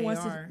someone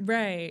wants to,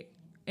 right.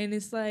 And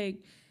it's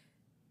like,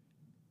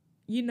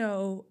 you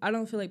know, I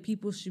don't feel like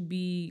people should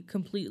be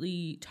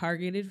completely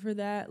targeted for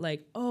that.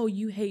 Like, oh,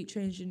 you hate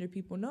transgender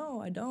people.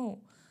 No, I don't.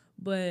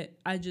 But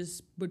I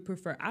just would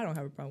prefer, I don't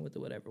have a problem with it,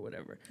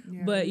 whatever.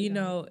 Yeah, but, you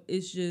know,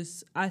 it's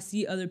just, I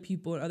see other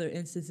people in other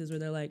instances where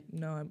they're like,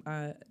 no,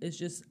 it's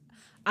just,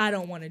 I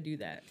don't want to do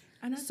that.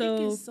 And I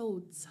think it's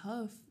so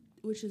tough,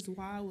 which is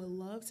why I would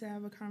love to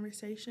have a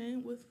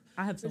conversation with.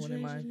 I have someone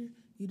in mind.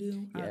 You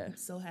do? Yeah. I'm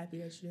so happy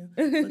that you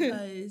do.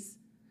 Because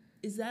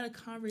is that a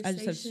conversation? I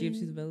just have to see if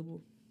she's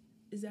available.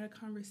 Is that a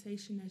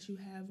conversation that you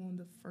have on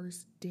the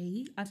first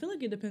date? I feel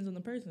like it depends on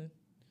the person.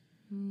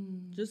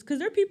 Just because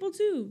they're people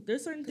too.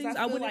 There's certain things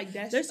I wouldn't. Like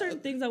there's certain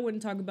things I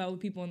wouldn't talk about with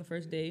people on the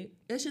first date.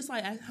 It's just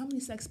like, how many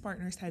sex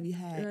partners have you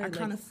had? Right, I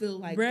kind of feel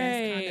like right.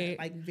 That's kind of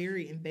like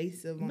very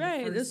invasive on the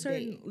first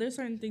date. There's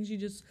certain things you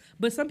just.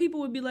 But some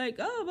people would be like,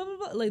 oh, blah blah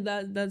blah, like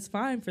that. That's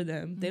fine for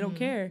them. They don't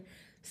care.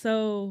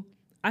 So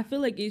I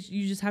feel like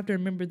you just have to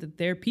remember that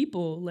they're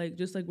people, like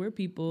just like we're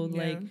people.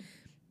 Yeah. Like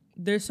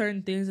there's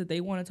certain things that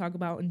they want to talk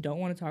about and don't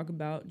want to talk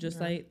about.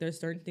 Just like there's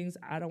certain things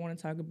I don't want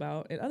to talk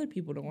about and other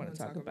people don't want to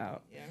talk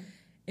about. Yeah.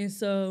 And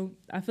so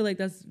I feel like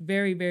that's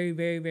very, very,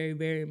 very, very,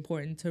 very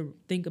important to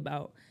think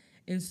about.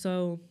 And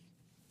so,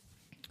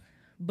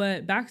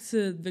 but back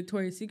to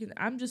Victoria's Secret,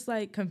 I'm just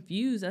like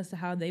confused as to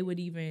how they would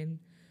even,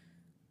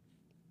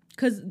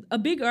 because a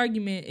big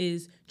argument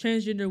is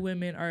transgender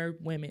women are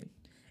women.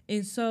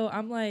 And so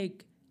I'm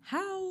like,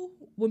 how,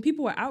 when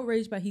people were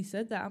outraged by he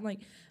said that, I'm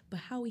like, but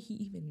how would he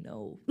even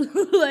know?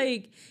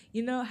 Like,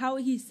 you know, how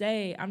would he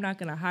say, I'm not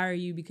going to hire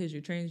you because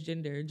you're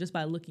transgender just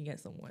by looking at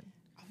someone?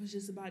 I was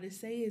just about to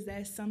say, is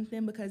that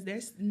something? Because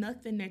there's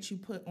nothing that you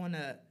put on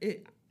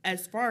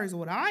as far as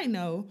what I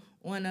know,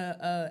 on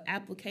a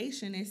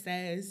application, it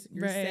says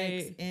your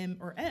sex M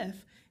or F.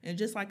 And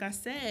just like I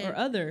said, or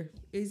other.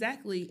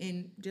 Exactly.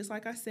 And just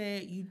like I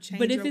said, you change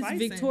but your if it's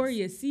license,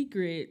 Victoria's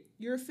Secret,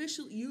 you're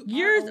officially,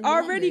 you're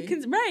already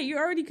you're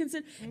already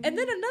considered. Mm-hmm. And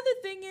then another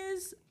thing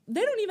is,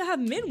 they don't even have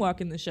men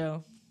walking the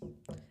show.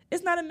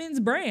 It's not a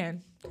men's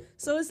brand.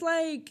 So it's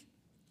like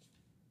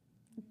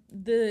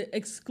the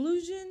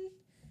exclusion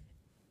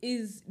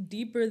is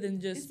deeper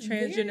than just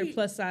transgender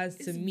plus size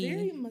to me. It's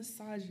very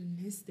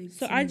misogynistic.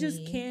 So I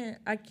just can't.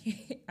 I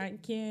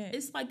can't.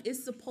 It's like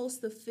it's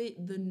supposed to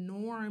fit the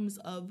norms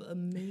of a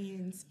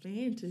man's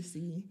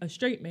fantasy. A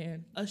straight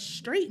man. A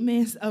straight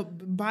man's.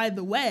 By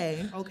the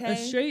way, okay. A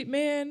straight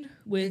man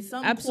with and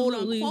some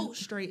absolutely quote unquote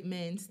straight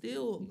men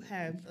still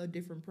have a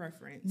different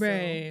preference.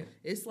 Right. So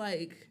it's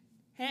like,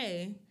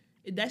 hey.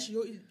 That's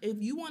your. If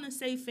you want to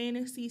say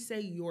fantasy, say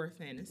your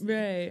fantasy.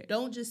 Right.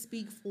 Don't just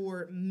speak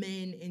for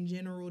men in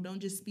general. Don't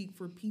just speak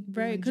for people.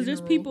 Right. Because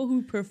there's people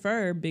who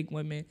prefer big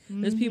women.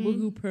 Mm-hmm. There's people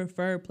who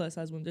prefer plus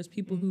size women. There's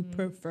people who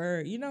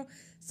prefer, you know.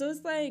 So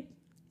it's like,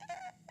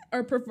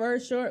 or prefer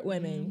short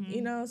women,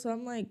 you know. So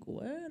I'm like,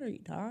 what are you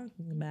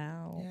talking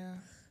about? Yeah.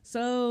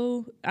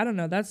 So I don't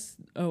know. That's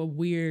a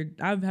weird.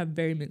 I have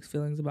very mixed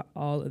feelings about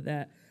all of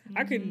that.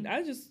 I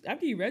just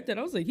after you read that,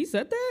 I was like, he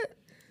said that.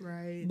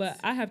 Right. But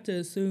I have to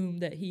assume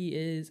that he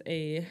is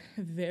a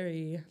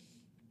very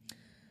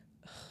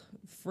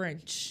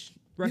French,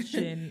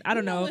 Russian, I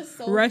don't know,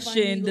 so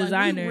Russian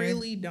designer. Like, we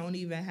really don't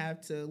even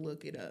have to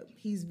look it up.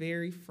 He's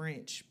very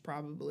French,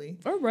 probably.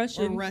 Or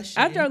Russian.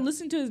 After I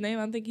listened to his name,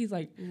 I think he's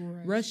like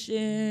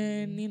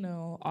Russian, you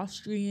know,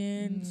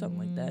 Austrian, something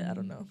like that. I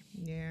don't know.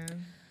 Yeah.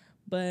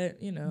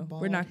 But, you know,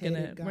 we're not going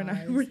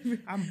to...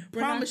 I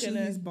promise you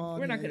he's bald.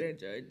 We're not going to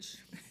judge.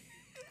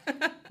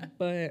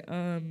 But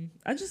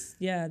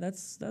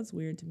that's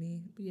weird to me.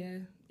 Yeah,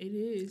 it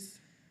is.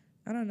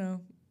 I don't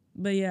know,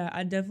 but yeah,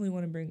 I definitely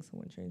want to bring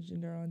someone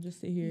transgender on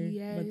just to hear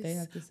what they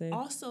have to say.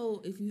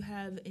 Also, if you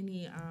have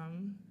any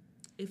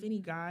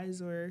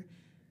guys or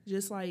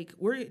just like,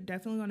 we're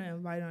definitely going to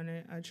invite on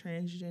a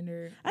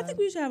transgender. I think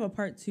we should have a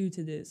part 2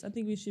 to this. I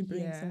think we should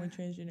bring someone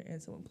transgender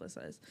and someone plus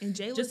size. And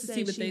Jayla just to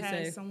see what they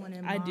say. Someone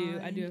in mind.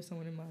 I do have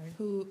someone in mind.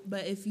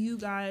 But if you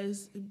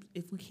guys,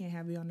 if we can't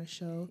have you on the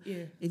show,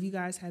 if you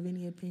guys have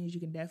any opinions, you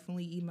can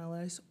definitely email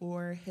us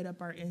or hit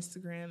up our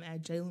Instagram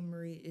at Jayla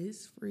Marie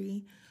is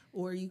free,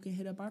 or you can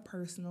hit up our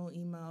personal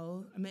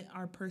email.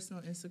 Our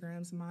personal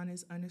Instagrams. Mine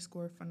is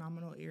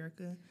 _phenomenal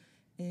Erica,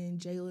 and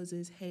Jayla's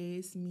is hey,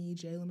 it's me,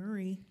 Jayla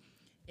Marie.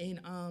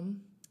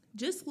 And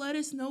just let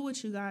us know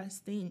what you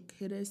guys think.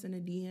 Hit us in the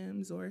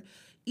DMs or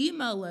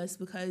email us,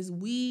 because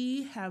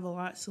we have a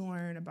lot to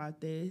learn about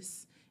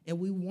this and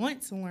we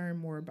want to learn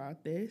more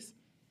about this.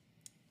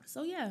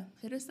 So yeah,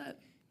 hit us up.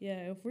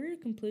 Yeah, if we're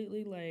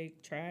completely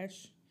like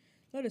trash,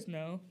 let us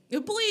know.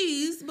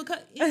 Please, because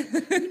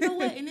you know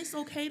what? And it's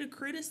okay to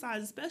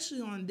criticize, especially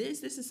on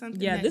this. This is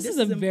something. Yeah, this is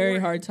a very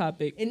hard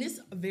topic. And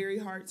it's a very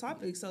hard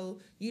topic. So,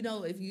 you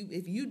know, if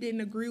you didn't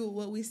agree with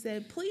what we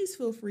said, please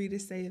feel free to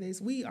say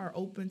this. We are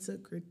open to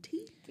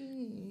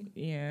critiquing.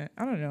 Yeah,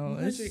 I don't know.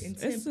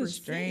 It's a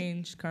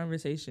strange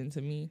conversation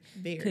to me.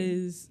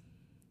 Because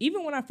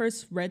even when I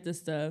first read this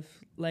stuff,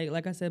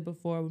 like I said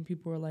before, when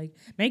people were like,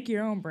 make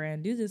your own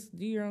brand, do this,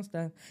 do your own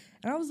stuff.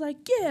 And I was like,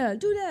 yeah,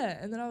 do that.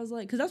 And then I was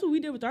like, because that's what we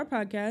did with our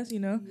podcast, you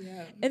know?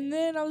 Yeah. And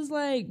then I was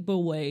like, but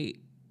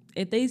wait,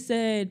 if they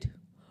said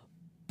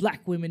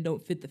black women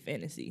don't fit the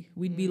fantasy.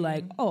 We'd be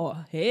like, oh,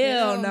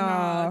 hell no.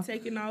 Nah.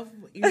 Taking off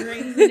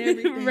earrings and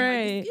everything.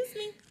 Right. Like, excuse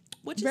me,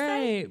 what you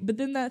say? But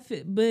then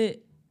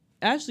but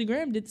Ashley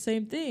Graham did the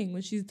same thing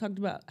when she talked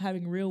about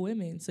having real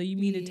women. So you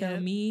mean to tell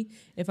me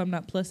if I'm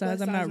not plus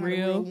size, I'm not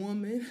real? A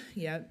woman.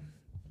 Yep.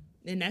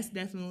 And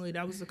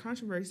that was the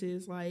controversy.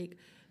 It's like,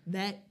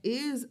 that's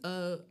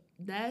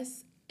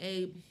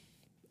a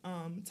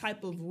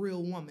type of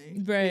real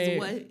woman, right? Is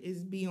what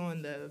is be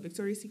on the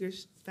Victoria's Secret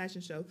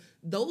fashion show.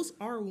 Those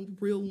are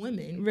real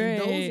women, right?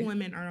 And those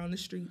women are on the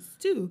streets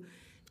too.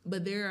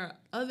 But there are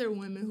other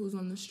women who's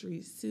on the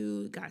streets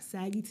too, got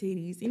saggy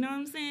titties. You know what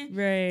I'm saying?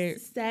 Right.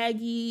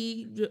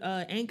 Saggy,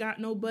 ain't got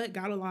no butt,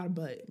 got a lot of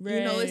butt. Right.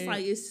 You know, it's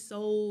like it's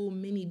so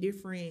many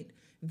different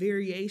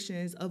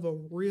variations of a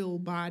real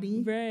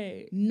body.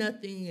 Right.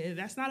 Nothing.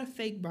 That's not a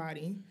fake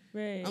body.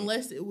 Right.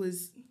 Unless it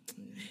was.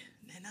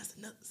 Man, that's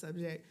another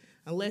subject.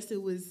 Unless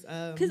it was.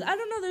 Because I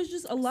don't know. There's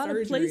just a lot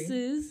surgery. of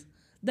places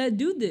that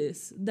do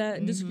this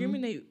that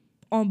discriminate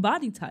on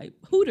body type.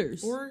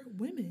 Hooters or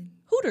women.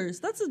 Hooters.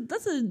 That's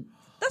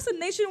a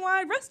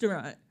nationwide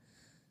restaurant.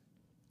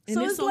 And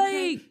so it's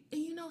okay. Like,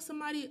 and you know,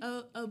 somebody,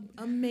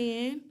 a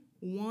man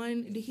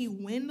won. Did he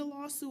win the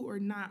lawsuit or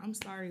not? I'm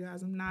sorry,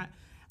 guys. I'm not.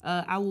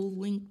 I will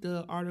link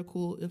the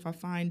article if I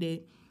find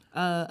it.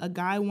 A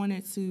guy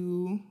wanted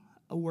to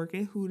work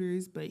at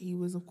Hooters, but he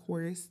was, of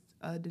course,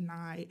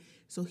 denied.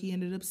 So he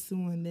ended up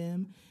suing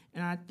them.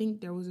 And I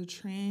think there was a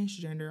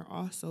transgender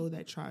also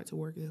that tried to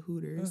work at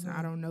Hooters.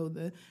 I don't know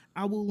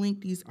I will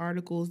link these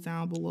articles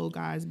down below,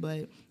 guys.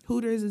 But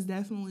Hooters is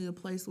definitely a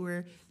place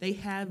where they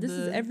have this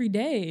is every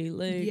day,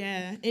 like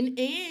yeah, and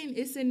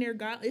it's in their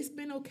It's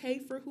been okay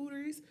for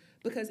Hooters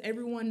because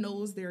everyone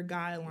knows their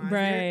guidelines. Right.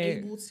 They're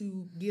able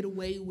to get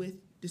away with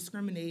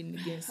discriminating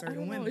against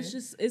certain women.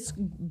 It's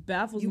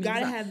baffles me. You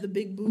gotta have the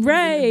big boobs,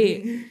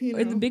 right?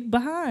 Or the big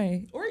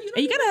behind, or you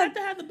don't even have to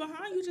have the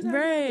behind. You just have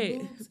to have the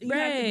boobs. You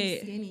have to be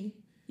skinny,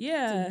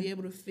 yeah, to be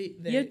able to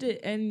fit that.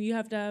 You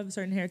have to have a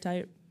certain hair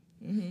type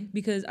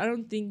because I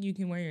don't think you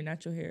can wear your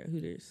natural hair at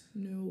Hooters.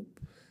 Nope.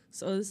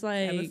 So it's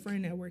like I have a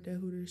friend that worked at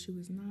Hooters. She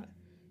was not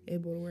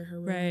able to wear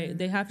her hair.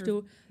 They have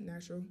to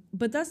natural.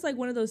 But that's like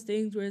one of those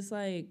things where it's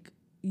like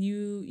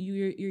you're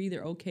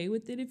either okay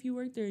with it if you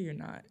work there or you're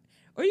not.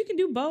 Or you can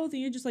do both,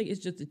 and you're just like, it's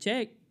just a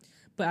check,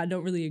 but I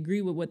don't really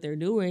agree with what they're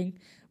doing.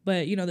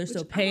 But they're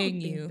still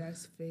paying you.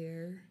 That's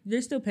fair.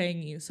 They're still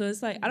paying you, so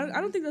it's like I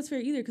don't think that's fair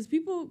either. Because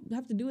people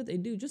have to do what they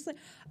do. Just like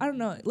I don't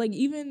know, like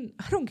even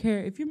I don't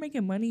care if you're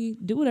making money,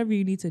 do whatever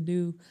you need to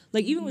do.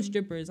 Like even with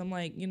strippers, I'm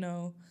like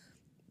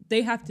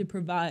they have to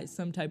provide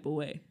some type of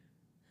way.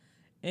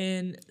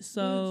 And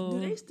so do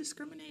they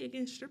discriminate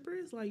against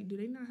strippers? Like, do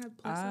they not have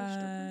plus size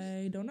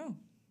strippers?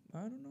 I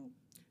don't know.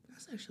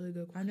 That's actually a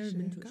good question. I've never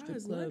been to a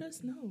strip club. Let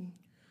us know.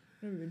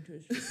 Never been to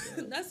a strip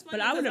club. That's funny. But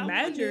I would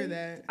imagine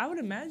that. I would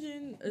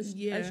imagine a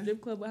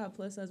strip club would have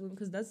plus size women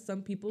because that's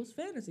some people's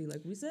fantasy,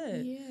 like we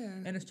said. Yeah.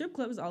 And a strip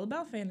club is all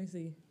about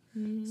fantasy.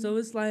 So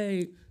it's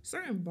like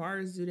certain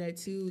bars do that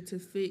too to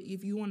fit.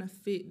 If you want to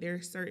fit their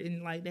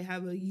certain, like they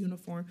have a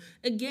uniform.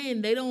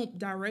 Again, they don't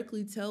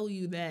directly tell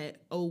you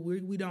that. Oh,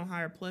 we don't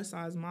hire plus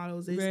size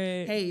models. It's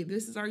hey,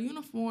 this is our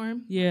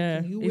uniform.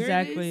 Yeah, can you wear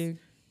exactly.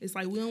 This? It's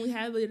like we only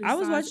have it. I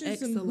was watching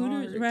X some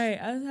Hooters. large.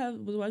 Right,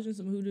 was watching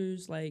some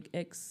Hooters like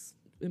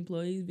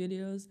ex-employees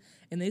videos,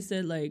 and they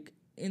said like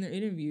in their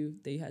interview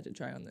they had to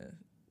try on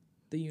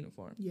the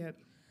uniform. Yep.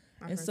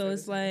 And so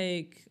it's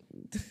like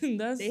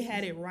they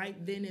had it right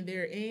then and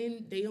there,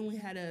 and they only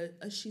had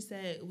she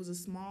said it was a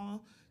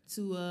small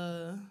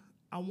to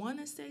I want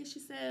to say she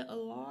said a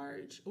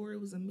large or it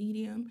was a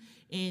medium,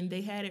 and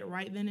they had it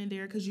right then and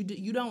there because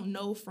you don't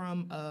know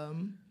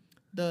from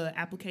the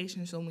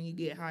application. So when you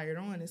get hired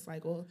on, it's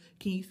like, well,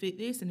 can you fit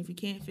this? And if you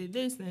can't fit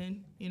this,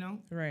 then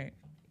right.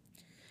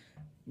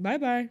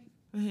 Bye.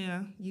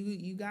 Yeah,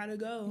 you gotta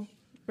go.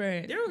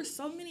 Right. There were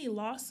so many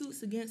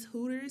lawsuits against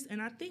Hooters,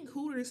 and I think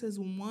Hooters has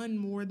won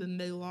more than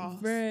they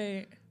lost.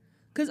 Right.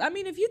 Because, I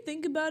mean, if you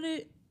think about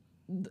it,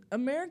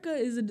 America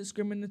is a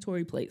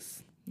discriminatory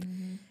place.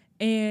 Mm-hmm.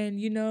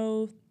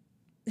 And,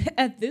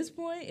 at this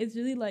point, it's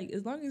really like,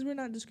 as long as we're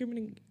not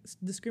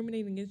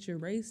discriminating against your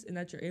race and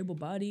that you're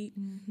able-bodied,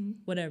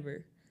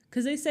 whatever.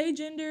 Because they say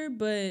gender,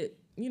 but,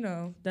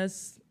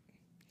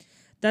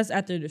 that's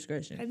at their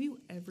discretion. Have you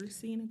ever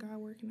seen a guy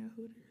working at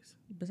Hooters?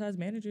 Besides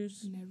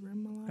managers? Never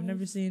in my life. I've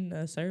never seen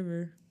a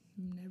server.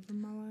 Never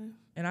in my life.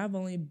 And I've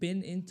only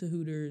been into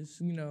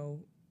Hooters,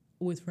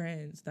 with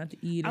friends, not to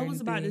eat or anything. I was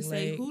about to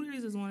say,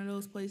 Hooters is one of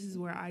those places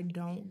where I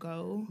don't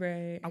go.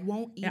 Right. I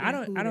won't eat I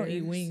don't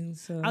eat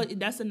wings. So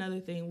that's another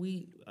thing.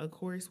 We've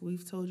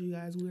told you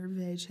guys we're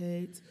veg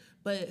heads.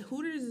 But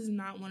Hooters is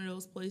not one of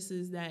those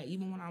places that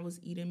even when I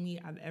was eating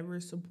meat, I've ever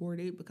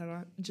supported because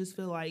I just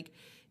feel like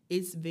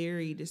it's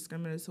very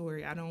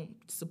discriminatory. I don't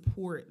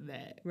support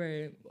that.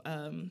 Right.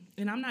 And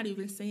I'm not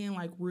even saying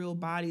like real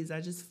bodies. I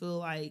just feel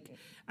like,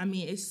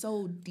 it's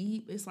so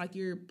deep. It's like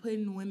you're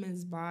putting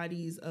women's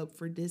bodies up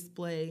for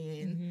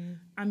display. And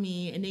and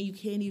then you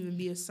can't even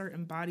be a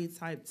certain body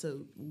type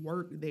to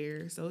work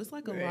there. So it's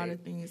like a lot of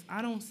things.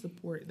 I don't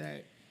support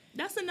that.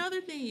 That's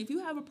another thing. If you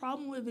have a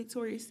problem with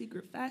Victoria's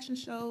Secret fashion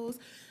shows,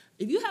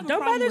 if you have a Don't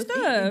buy problem their with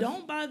stuff. it,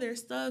 don't buy their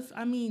stuff.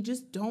 I mean,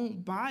 just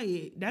don't buy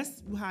it.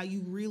 That's how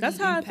you really. That's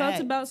how I felt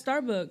impact. about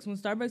Starbucks. When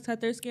Starbucks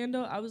had their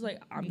scandal, I was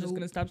like, I'm just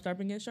gonna stop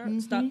shopping at stop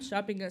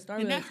shopping at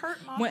Starbucks. And that hurt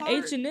my when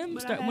heart. H&M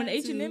when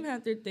H&M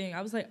had their thing,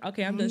 I was like,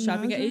 okay, I'm done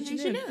shopping at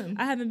H&M. H&M.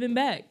 I haven't been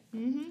back.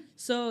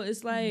 So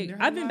it's like They're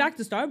I've been hot. back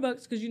to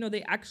Starbucks because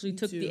they actually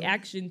took too. the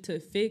action to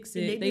fix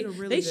And it. they did a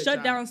really good shut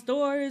job. down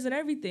stores and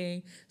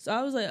everything. So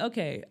I was like,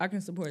 okay, I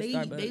can support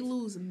Starbucks. They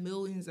lose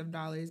millions of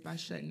dollars by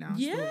shutting down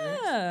stores.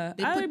 Yeah,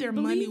 They I put their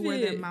money believe where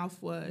their it. mouth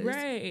was,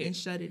 Right. and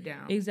shut it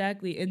down.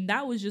 Exactly. And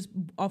that was just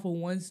off of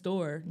one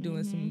store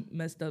doing some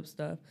messed up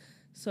stuff.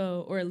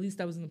 So, or at least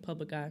that was in the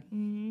public eye.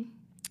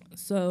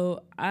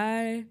 So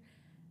I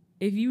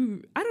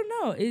don't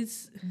know,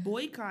 it's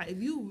Boycott.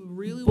 If you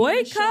really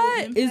want to show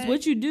boycott is impact,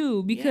 what you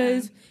do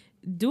because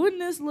doing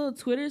this little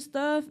Twitter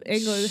stuff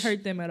ain't gonna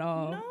hurt them at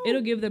all. No.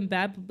 It'll give them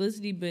bad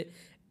publicity,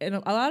 and a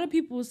lot of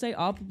people will say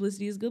all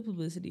publicity is good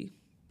publicity.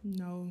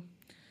 No.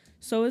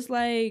 So it's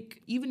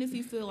like Even if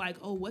you feel like,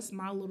 oh, what's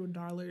my little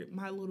dollar?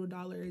 My little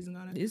dollar isn't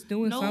gonna. it's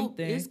doing No,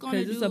 something it's because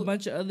gonna it's do a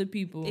bunch of other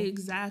people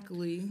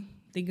Exactly.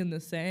 thinking the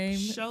same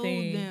Show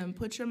thing. them.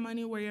 Put your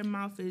money where your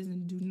mouth is,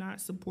 and do not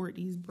support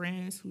these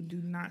brands who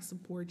do not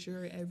support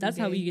your everyday. That's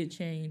how we get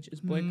change is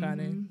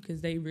boycotting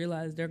because they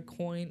realize their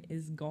coin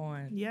is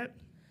gone. Yep.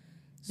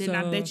 Then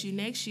I bet you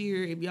next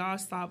year, if y'all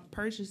stop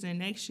purchasing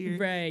next year,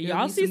 Right. there'll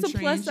Y'all be see some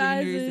plus transgenders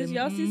sizes. and,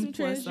 Y'all see some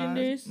plus size.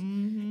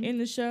 transgenders in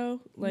the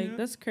show. Like, Yeah.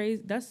 that's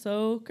crazy. That's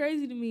so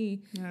crazy to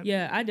me. Yep.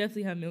 Yeah, I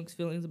definitely have mixed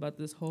feelings about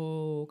this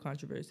whole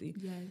controversy.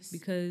 Yes.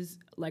 Because,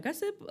 like I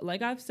said,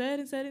 like I've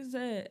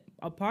said,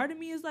 a part of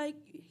me is like,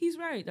 he's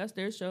right. That's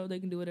their show. They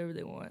can do whatever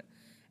they want.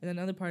 And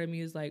another part of me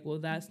is like, well,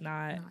 that's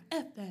not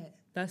F that.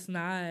 that's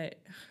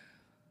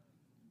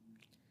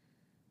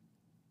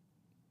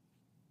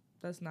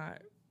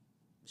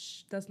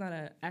not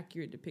an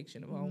accurate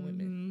depiction of all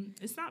women.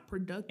 It's not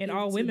productive. And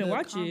all to women the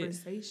watch it.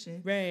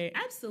 conversation. Right.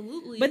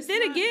 Absolutely. But it's then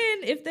not- again,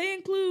 if they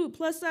include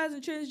plus size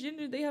and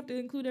transgender, they have to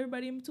include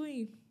everybody in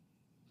between.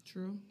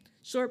 True.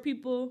 Short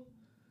people,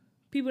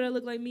 people that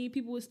look like me,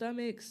 people with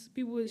stomachs,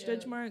 people with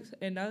stretch marks,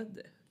 and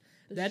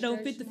that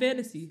don't fit the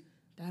fantasy.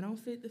 That don't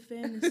fit the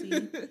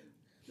fantasy.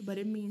 But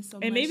it means so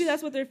much. And maybe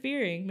that's what they're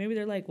fearing. Maybe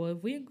they're like, well,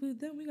 if we include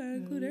them, we gotta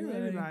include everybody.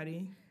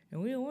 everybody.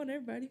 And we don't want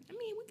everybody. I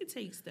mean, we could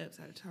take steps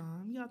at a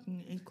time. Y'all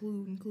can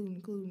include,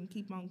 and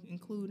keep on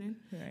including.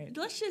 Right.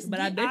 Let's just. But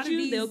get I bet out of you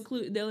these-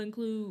 they'll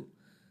include.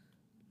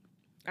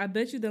 I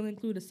bet you they'll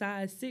include a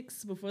size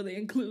 6 before they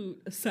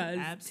include a size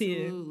 10.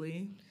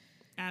 Absolutely.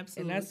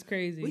 And that's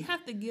crazy. We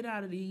have to get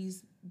out of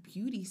these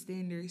beauty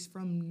standards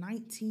from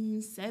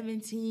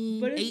 1917.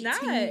 But it's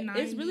not.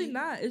 1890. It's really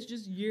not. It's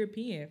just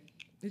European.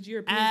 It's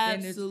European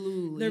standards.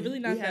 Absolutely. They're really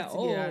not We have that to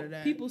old. get out of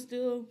that. People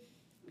still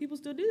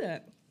do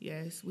that.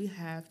 Yes, we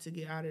have to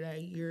get out of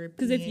that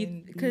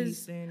European beauty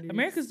standards.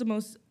 America's the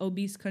most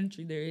obese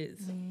country there is.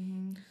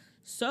 Mm-hmm.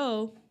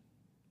 So,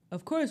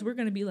 of course, we're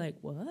gonna be like,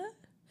 what?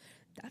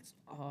 That's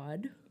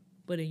odd.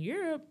 But in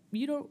Europe,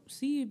 you don't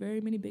see very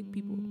many big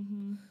people.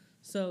 Mm-hmm.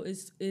 So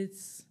it's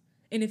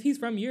and if he's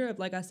from Europe,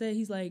 like I said,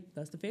 he's like,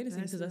 that's the fantasy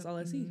because that's all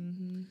I see.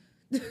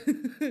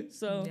 Mm-hmm.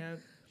 So Yep.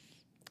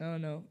 I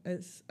don't know.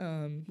 It's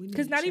We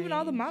because need not even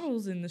all the change.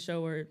 models in the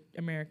show are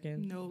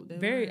American. No, they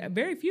very weren't.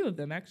 very few of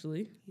them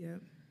actually.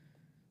 Yep.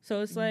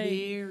 So it's like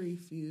very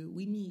few.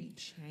 We need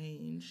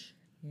change.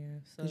 yeah.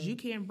 So Because you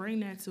can't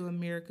bring that to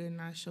America and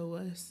not show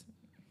us.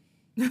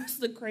 That's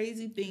the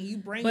crazy thing. You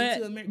bring it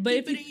to America. But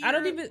if you, I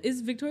don't even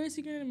is Victoria's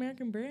Secret an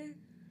American brand?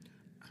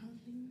 I don't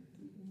think.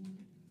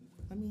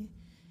 I mean,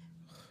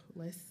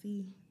 let's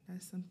see.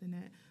 That's something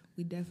that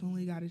we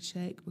definitely got to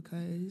check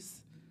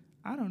because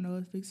I don't know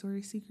if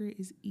Victoria's Secret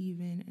is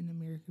even an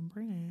American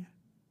brand.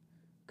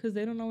 Because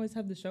they don't always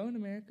have the show in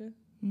America,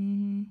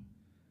 Mm-hmm.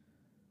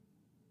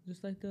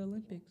 just like the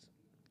Olympics.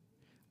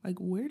 Like,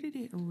 where did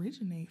it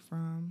originate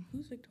from?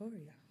 Who's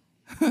Victoria?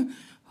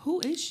 Who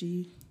is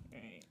she?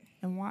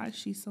 And why is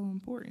she so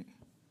important?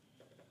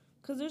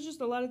 Because there's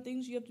just a lot of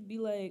things you have to be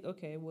like,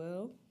 okay,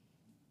 well,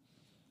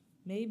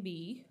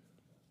 maybe.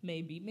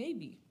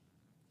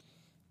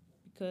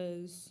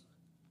 Because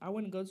I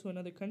wouldn't go to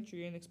another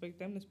country and expect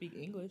them to speak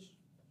English.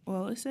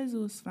 Well, it says it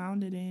was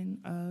founded in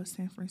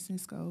San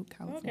Francisco,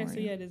 California. Okay, so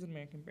yeah, it is an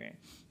American brand.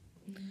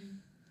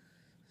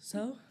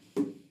 So?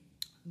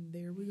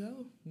 There we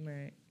go.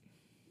 Right.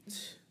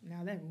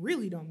 Now that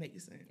really don't make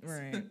sense.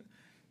 Right.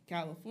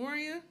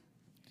 California?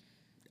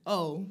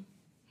 Oh.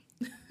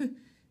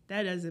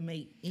 That doesn't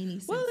make any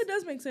sense. Well, it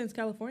does make sense.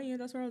 California,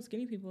 that's where all the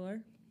skinny people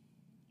are.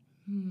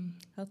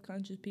 Health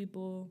conscious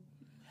people.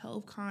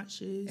 Health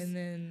conscious. And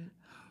then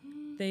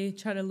they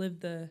try to live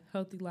the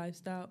healthy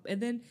lifestyle.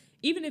 And then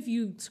even if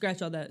you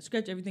scratch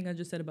everything I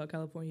just said about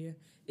California,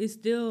 it's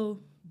still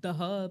the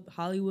hub,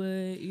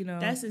 Hollywood, you know.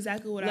 That's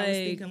exactly what I was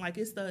thinking. Like,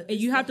 it's the... And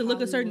you have to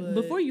look a certain...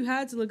 Hollywood. Before you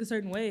had to look a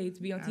certain way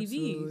to be on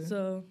Absolutely. TV.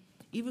 So...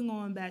 even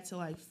going back to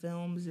like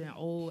films and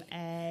old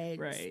ads,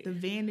 Right. the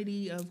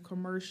vanity of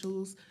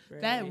commercials,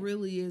 Right. that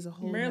really is a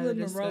whole Marilyn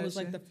nother Monroe was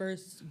discussion. like the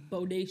first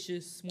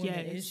bodacious woman,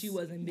 and she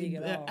wasn't big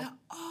at all.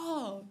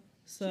 Oh,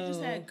 So she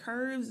just had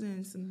curves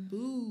and some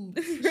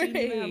boobs. She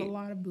didn't have a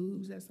lot of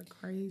boobs. That's a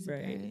crazy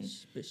thing.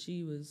 But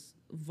she was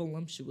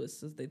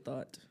voluptuous, as they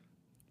thought.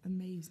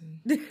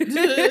 Amazing.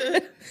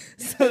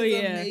 So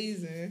yeah,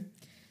 amazing.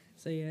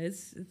 So yeah,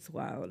 it's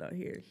wild out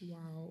here.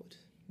 Wild.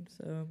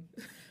 So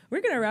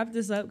we're gonna wrap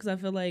this up because I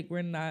feel like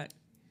we're not.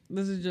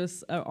 This is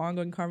just an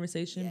ongoing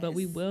conversation, but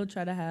we will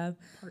try to have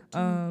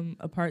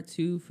a part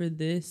 2 for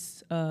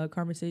this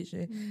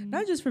conversation,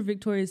 not just for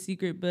Victoria's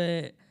Secret,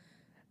 but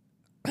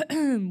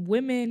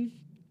women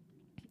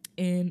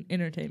in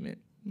entertainment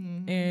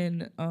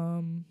and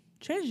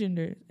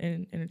transgender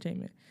in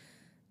entertainment.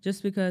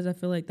 Just because I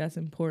feel like that's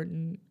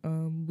important.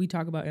 We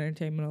talk about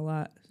entertainment a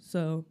lot,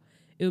 so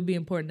it would be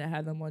important to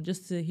have them on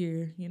just to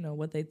hear,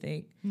 what they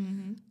think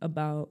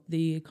about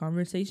the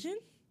conversation.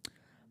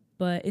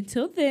 But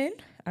until then,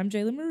 I'm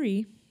Jayla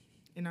Marie.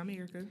 And I'm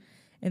Erica.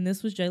 And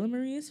this was Jayla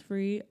Marie is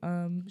Free.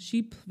 I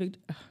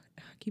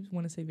keep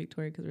wanting to say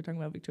Victoria because we're talking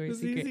about Victoria's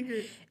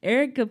Secret.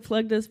 Erica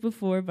plugged us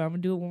before, but I'm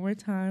going to do it one more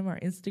time. Our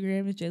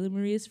Instagram is Jayla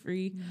Marie is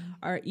Free.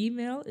 Our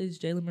email is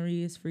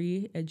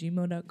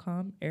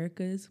jaylamarieisfree@gmail.com.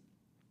 Erica's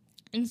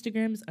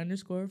Instagram is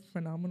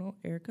 _phenomenal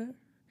Erica.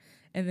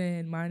 And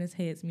then mine is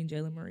Hey, it's me,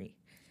 Jayla Marie.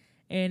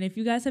 And if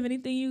you guys have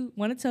anything you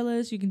want to tell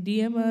us, you can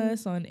DM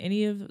us on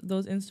any of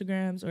those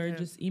Instagrams or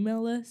just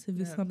email us if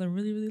it's something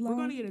really, really long.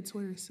 We're going to get a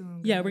Twitter soon.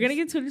 Guys. Yeah, we're going to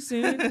get Twitter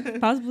soon.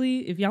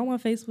 Possibly. If y'all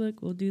want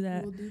Facebook, we'll do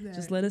that.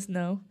 Just let us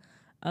know.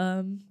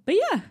 But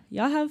yeah,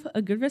 y'all have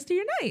a good rest of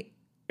your night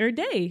or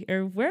day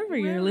or wherever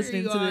you're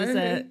listening to this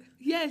at.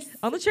 Yes.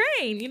 On the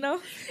train, in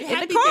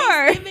Happy the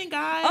car. Thanksgiving,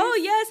 guys. Oh,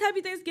 yes. Happy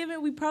Thanksgiving.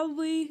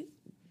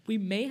 We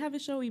may have a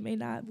show, we may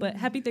not, but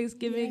happy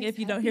Thanksgiving if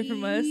you don't hear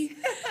from us.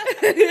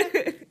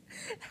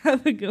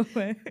 Have a good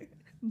one.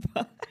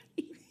 Bye.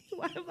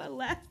 Why am I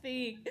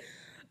laughing?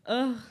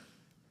 Ugh.